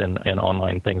PC games and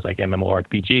online things like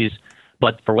MMORPGs.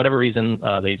 But for whatever reason,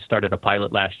 they started a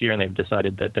pilot last year, and they've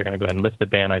decided that they're going to go ahead and lift the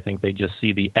ban. I think they just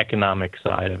see the economic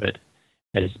side of it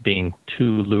as being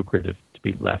too lucrative to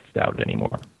be left out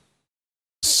anymore.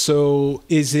 So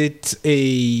is it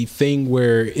a thing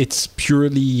where it's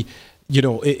purely,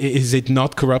 is it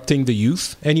not corrupting the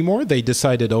youth anymore? They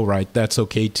decided, all right, that's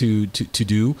okay to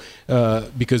do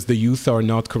because the youth are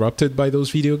not corrupted by those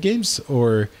video games?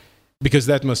 Or because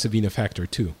that must have been a factor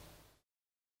too.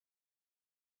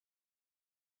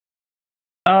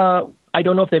 I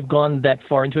don't know if they've gone that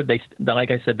far into it.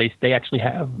 Like I said, they actually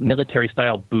have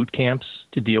military-style boot camps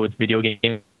to deal with video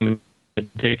game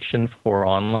addiction for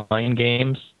online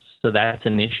games. So that's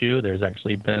an issue. There's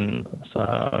actually been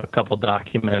a couple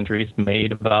documentaries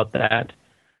made about that.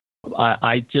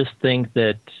 I just think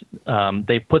that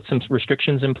they put some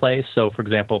restrictions in place. So, for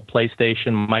example,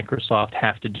 PlayStation, Microsoft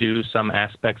have to do some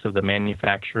aspects of the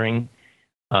manufacturing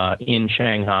in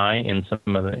Shanghai,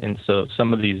 so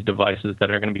some of these devices that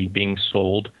are going to be being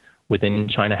sold within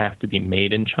China have to be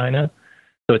made in China.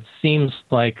 So it seems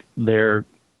like they're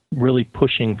really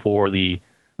pushing for the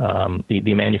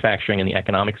manufacturing and the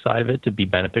economic side of it to be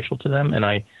beneficial to them,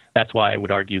 and that's why I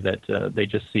would argue that they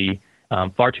just see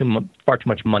far too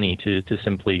much money to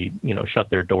simply shut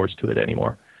their doors to it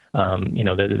anymore.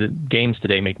 The games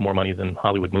today make more money than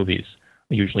Hollywood movies,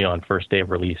 usually on first day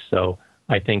of release. So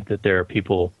I think that there are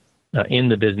people in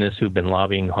the business who've been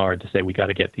lobbying hard to say we got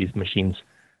to get these machines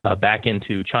back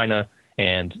into China,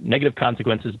 and negative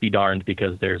consequences be darned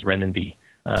because there's renminbi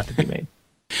to be made.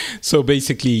 So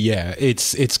basically, yeah,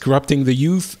 it's corrupting the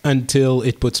youth until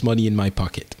it puts money in my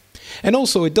pocket. And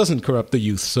also, it doesn't corrupt the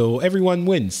youth, so everyone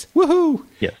wins. Woohoo!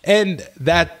 Yes. And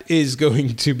that is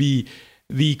going to be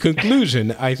the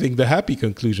conclusion, I think the happy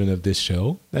conclusion of this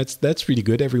show. That's really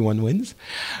good. Everyone wins.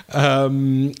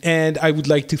 And I would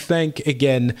like to thank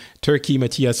again Turkey,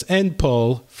 Matthias, and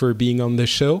Paul for being on the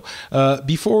show.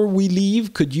 Before we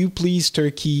leave, could you please,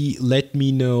 Turkey, let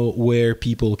me know where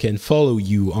people can follow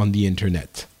you on the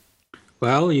internet?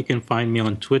 Well, you can find me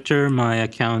on Twitter. My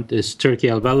account is Turkey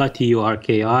Alballa,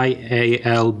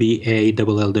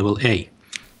 TurkiAlballa.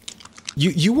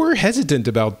 You were hesitant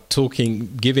about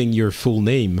giving your full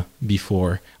name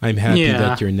before. I'm happy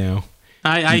that you're now.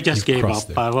 I just gave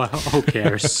up. Who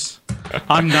cares?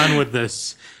 I'm done with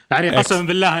this. قسما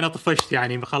بالله أنا طفشت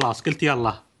خلاص قلت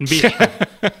يلا نبيعها.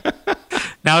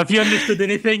 Now, if you understood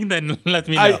anything, then let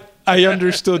me know. I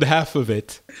understood half of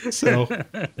it, so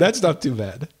that's not too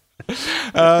bad.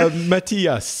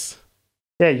 Matthias.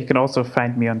 Yeah, you can also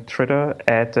find me on Twitter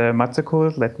at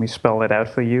Matzekult. Let me spell it out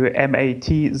for you.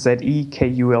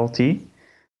 MATZEKULT.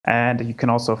 And you can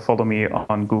also follow me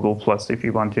on Google Plus if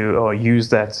you want to, or use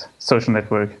that social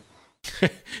network.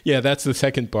 Yeah, that's the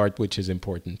second part, which is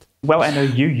important. Well, I know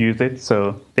you use it,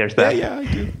 so there's that. Yeah, I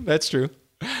do. That's true.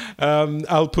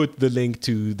 I'll put the link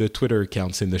to the Twitter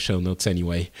accounts in the show notes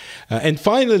anyway. And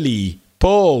finally,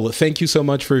 Paul, thank you so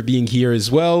much for being here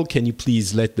as well. Can you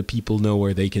please let the people know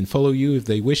where they can follow you if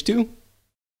they wish to?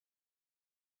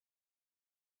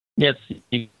 Yes,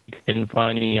 you can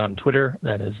find me on Twitter.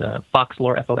 That is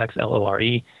Foxlore, FOXLORE.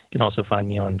 You can also find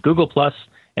me on Google+.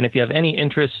 And if you have any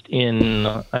interest in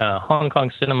Hong Kong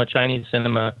cinema, Chinese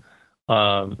cinema,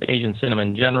 Asian cinema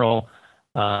in general,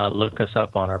 look us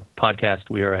up on our podcast.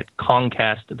 We are at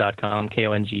Kongcast.com,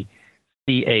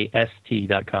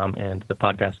 KONGCAST.com, and the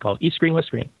podcast called East Screen, West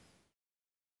Screen.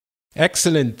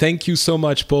 Excellent. Thank you so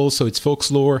much, Paul. So it's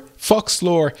Foxlore,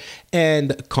 and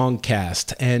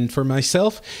Concast. And for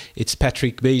myself, it's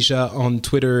Patrick Beja on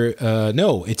Twitter.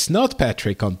 No, it's not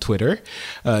Patrick on Twitter.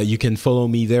 You can follow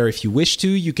me there if you wish to.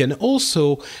 You can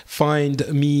also find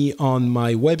me on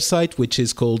my website, which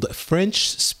is called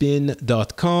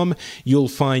FrenchSpin.com. You'll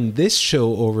find this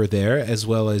show over there, as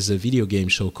well as a video game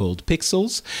show called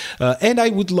Pixels. And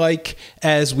I would like,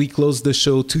 as we close the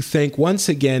show, to thank once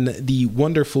again the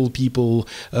wonderful people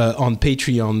on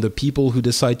Patreon, the people who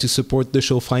decide to support the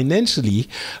show financially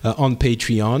on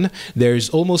Patreon. There's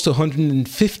almost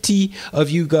 150 of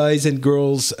you guys and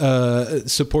girls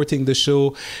supporting the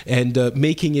show and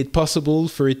making it possible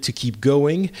for it to keep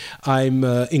going. I'm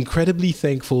incredibly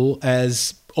thankful.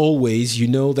 As always, you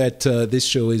know that this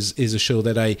show is a show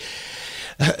that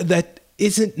that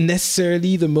isn't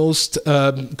necessarily the most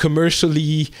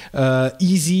commercially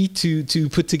easy to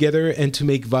put together and to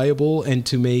make viable and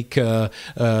to make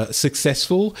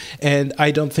successful. And I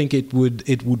don't think it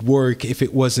would work if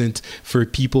it wasn't for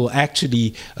people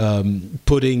actually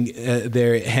putting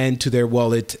their hand to their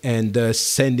wallet and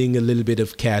sending a little bit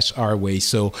of cash our way.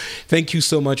 So thank you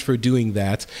so much for doing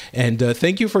that. And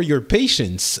thank you for your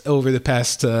patience over the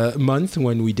past month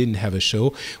when we didn't have a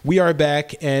show. We are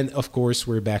back, and of course,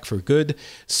 we're back for good.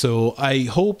 So I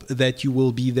hope that you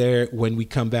will be there when we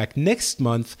come back next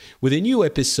month with a new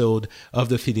episode of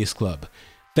the Phileas Club.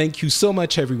 Thank you so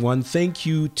much, everyone. Thank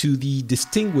you to the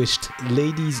distinguished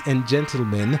ladies and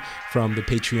gentlemen from the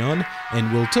Patreon,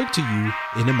 and we'll talk to you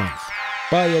in a month.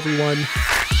 Bye, everyone.